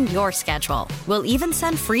treatments on your schedule. We'll even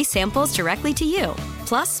send free samples directly to you.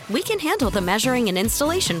 Plus, we can handle the measuring and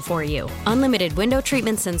installation for you. Unlimited window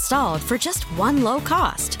treatments installed for just one low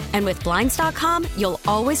cost. And with Blinds.com, you'll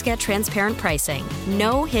always get transparent pricing,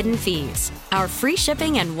 no hidden fees. Our free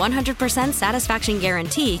shipping and 100% satisfaction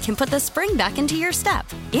guarantee can put the spring back into your step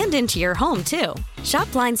and into your home, too.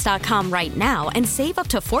 Shop Blinds.com right now and save up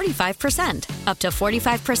to 45%. Up to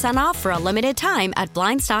 45% off for a limited time at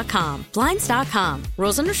Blinds.com. Blinds.com.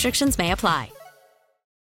 Rules and restrictions may apply.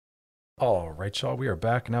 All right, y'all, we are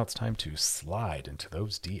back. Now it's time to slide into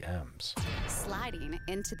those DMs. Sliding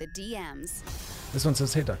into the DMs. This one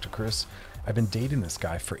says, hey, Dr. Chris, I've been dating this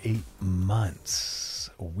guy for 8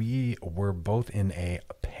 months. We were both in a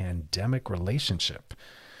pandemic relationship.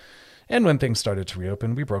 And when things started to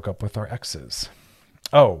reopen, we broke up with our exes.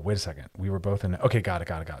 Oh, wait a second. We were both in... Okay, got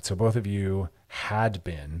it. So both of you had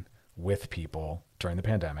been with people during the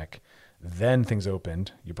pandemic. Then things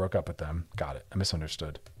opened. You broke up with them. Got it. I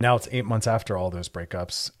misunderstood. Now it's 8 months after all those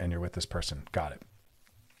breakups and you're with this person. Got it.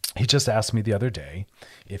 He just asked me the other day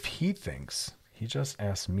if he thinks...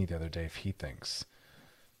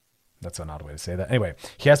 That's an odd way to say that. Anyway,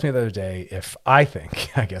 he asked me the other day if I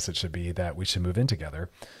think, I guess it should be, that we should move in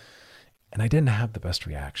together. And I didn't have the best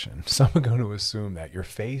reaction. So I'm going to assume that your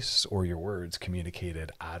face or your words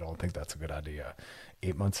communicated, I don't think that's a good idea.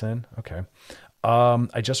 8 months in? Okay.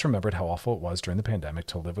 I just remembered how awful it was during the pandemic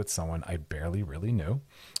to live with someone I barely really knew.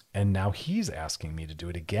 And now he's asking me to do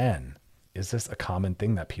it again. Is this a common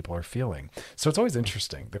thing that people are feeling? So it's always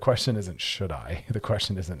interesting. The question isn't, should I? The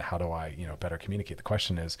question isn't, how do I, better communicate? The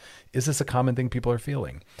question is this a common thing people are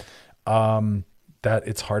feeling? That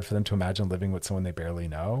it's hard for them to imagine living with someone they barely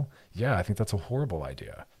know. Yeah, I think that's a horrible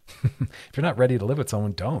idea. If you're not ready to live with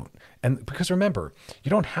someone, don't. And because remember, you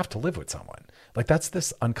don't have to live with someone. Like that's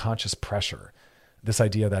this unconscious pressure. This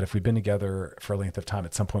idea that if we've been together for a length of time,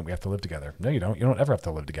 at some point we have to live together. No, you don't. You don't ever have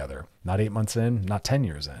to live together. Not 8 months in, not 10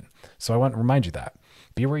 years in. So I want to remind you that.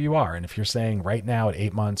 Be where you are. And if you're saying right now at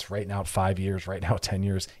 8 months, right now at 5 years, right now at 10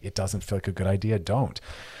 years, it doesn't feel like a good idea, don't.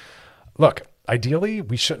 Look, ideally,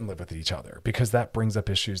 we shouldn't live with each other because that brings up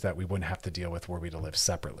issues that we wouldn't have to deal with were we to live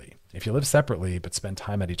separately. If you live separately but spend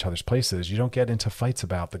time at each other's places, you don't get into fights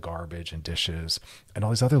about the garbage and dishes and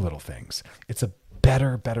all these other little things. It's a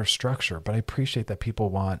better structure, but I appreciate that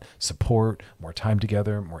people want support, more time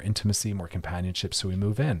together, more intimacy, more companionship, so we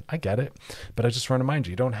move in. I get it, but I just want to remind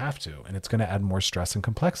you don't have to, and it's going to add more stress and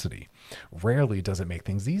complexity. Rarely does it make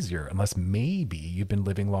things easier unless maybe you've been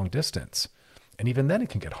living long distance, and even then it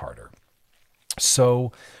can get harder.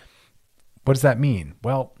 So what does that mean?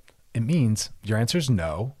 Well, it means your answer is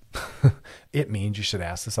no. It means you should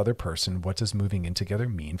ask this other person, what does moving in together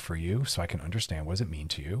mean for you? So I can understand, what does it mean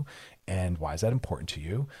to you? And why is that important to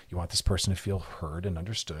you? You want this person to feel heard and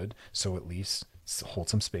understood. So at least hold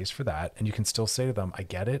some space for that. And you can still say to them, I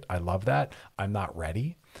get it. I love that. I'm not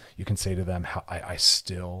ready. You can say to them, how I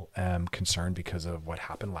still am concerned because of what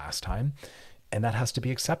happened last time. And that has to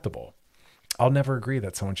be acceptable. I'll never agree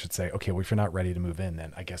that someone should say, okay, well, if you're not ready to move in,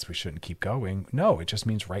 then I guess we shouldn't keep going. No, it just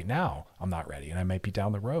means right now I'm not ready and I might be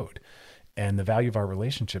down the road. And the value of our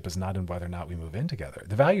relationship is not in whether or not we move in together.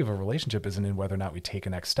 The value of a relationship isn't in whether or not we take a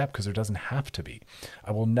next step, because there doesn't have to be.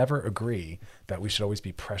 I will never agree that we should always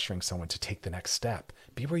be pressuring someone to take the next step.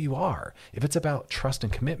 Be where you are. If it's about trust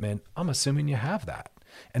and commitment, I'm assuming you have that.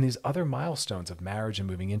 And these other milestones of marriage and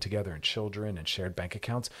moving in together and children and shared bank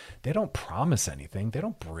accounts, they don't promise anything. They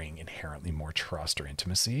don't bring inherently more trust or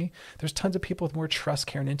intimacy. There's tons of people with more trust,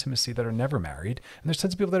 care, and intimacy that are never married. And there's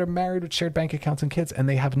tons of people that are married with shared bank accounts and kids, and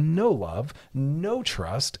they have no love, no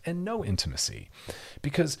trust, and no intimacy.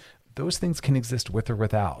 Because those things can exist with or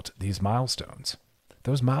without these milestones.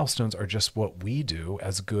 Those milestones are just what we do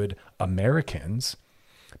as good Americans,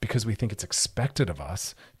 because we think it's expected of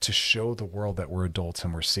us to show the world that we're adults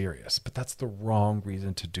and we're serious. But that's the wrong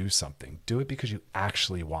reason to do something. Do it because you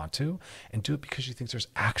actually want to, and do it because you think there's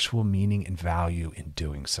actual meaning and value in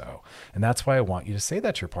doing so. And that's why I want you to say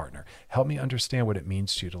that to your partner. Help me understand what it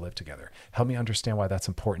means to you to live together. Help me understand why that's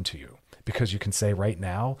important to you. Because you can say right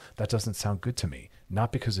now, that doesn't sound good to me.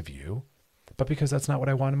 Not because of you, but because that's not what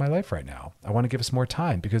I want in my life right now. I want to give us more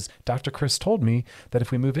time because Dr. Chris told me that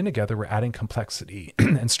if we move in together, we're adding complexity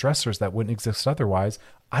and stressors that wouldn't exist otherwise.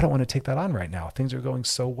 I don't want to take that on right now. Things are going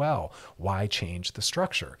so well. Why change the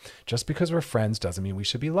structure? Just because we're friends doesn't mean we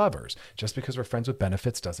should be lovers. Just because we're friends with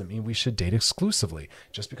benefits doesn't mean we should date exclusively.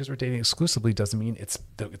 Just because we're dating exclusively doesn't mean it's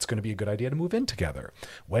going to be a good idea to move in together.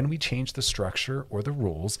 When we change the structure or the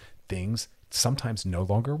rules, things sometimes no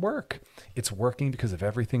longer work. It's working because of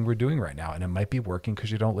everything we're doing right now, and it might be working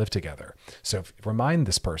because you don't live together. So remind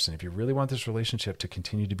this person, if you really want this relationship to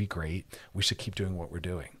continue to be great, we should keep doing what we're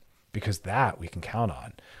doing. because that we can count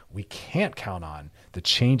on. We can't count on the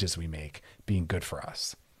changes we make being good for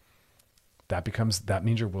us. That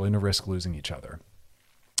means you're willing to risk losing each other.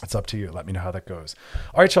 It's up to you. Let me know how that goes.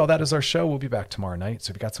 All right, y'all, that is our show. We'll be back tomorrow night. So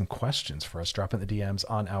if you got some questions for us, drop in the DMs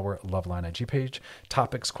on our Loveline IG page.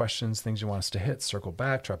 Topics, questions, things you want us to hit, circle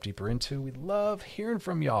back, drop deeper into. We love hearing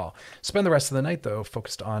from y'all. Spend the rest of the night, though,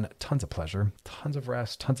 focused on tons of pleasure, tons of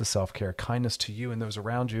rest, tons of self-care, kindness to you and those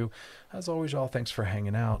around you. As always, y'all, thanks for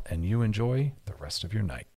hanging out, and you enjoy the rest of your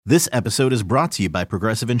night. This episode is brought to you by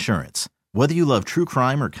Progressive Insurance. Whether you love true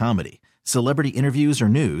crime or comedy, celebrity interviews or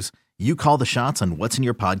news, you call the shots on what's in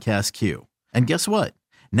your podcast queue. And guess what?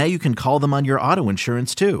 Now you can call them on your auto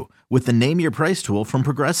insurance too with the Name Your Price tool from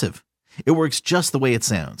Progressive. It works just the way it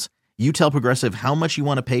sounds. You tell Progressive how much you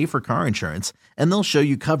want to pay for car insurance, and they'll show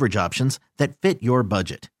you coverage options that fit your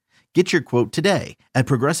budget. Get your quote today at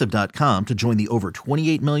Progressive.com to join the over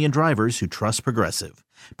 28 million drivers who trust Progressive.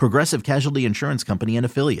 Progressive Casualty Insurance Company and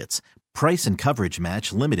Affiliates. Price and coverage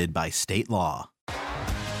match limited by state law.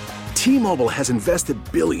 T-Mobile has invested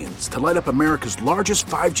billions to light up America's largest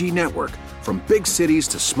 5G network, from big cities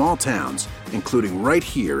to small towns, including right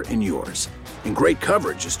here in yours. And great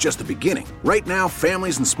coverage is just the beginning. Right now,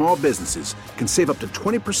 families and small businesses can save up to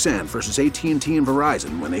 20% versus AT&T and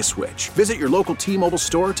Verizon when they switch. Visit your local T-Mobile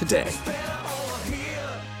store today.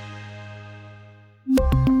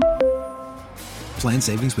 Plan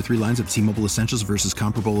savings with 3 lines of T-Mobile Essentials versus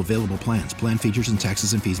comparable available plans. Plan features and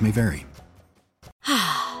taxes and fees may vary.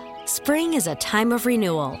 Spring is a time of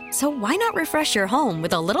renewal, so why not refresh your home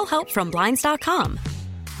with a little help from Blinds.com?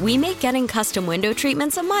 We make getting custom window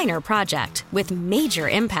treatments a minor project with major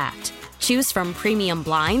impact. Choose from premium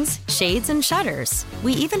blinds, shades, and shutters.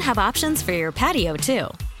 We even have options for your patio, too.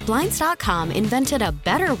 Blinds.com invented a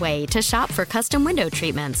better way to shop for custom window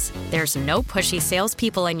treatments. There's no pushy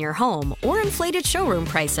salespeople in your home or inflated showroom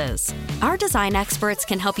prices. Our design experts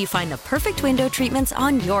can help you find the perfect window treatments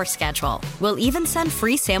on your schedule. We'll even send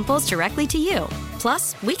free samples directly to you.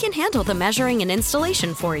 Plus, we can handle the measuring and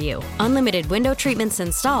installation for you. Unlimited window treatments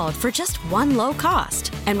installed for just one low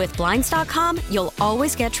cost. And with Blinds.com, you'll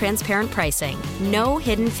always get transparent pricing. No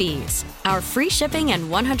hidden fees. Our free shipping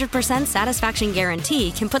and 100% satisfaction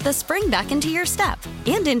guarantee can put the spring back into your step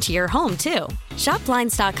and into your home, too. Shop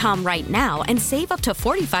Blinds.com right now and save up to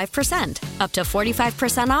 45%. Up to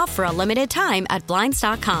 45% off for a limited time at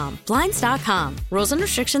Blinds.com. Blinds.com. Rules and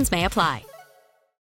restrictions may apply.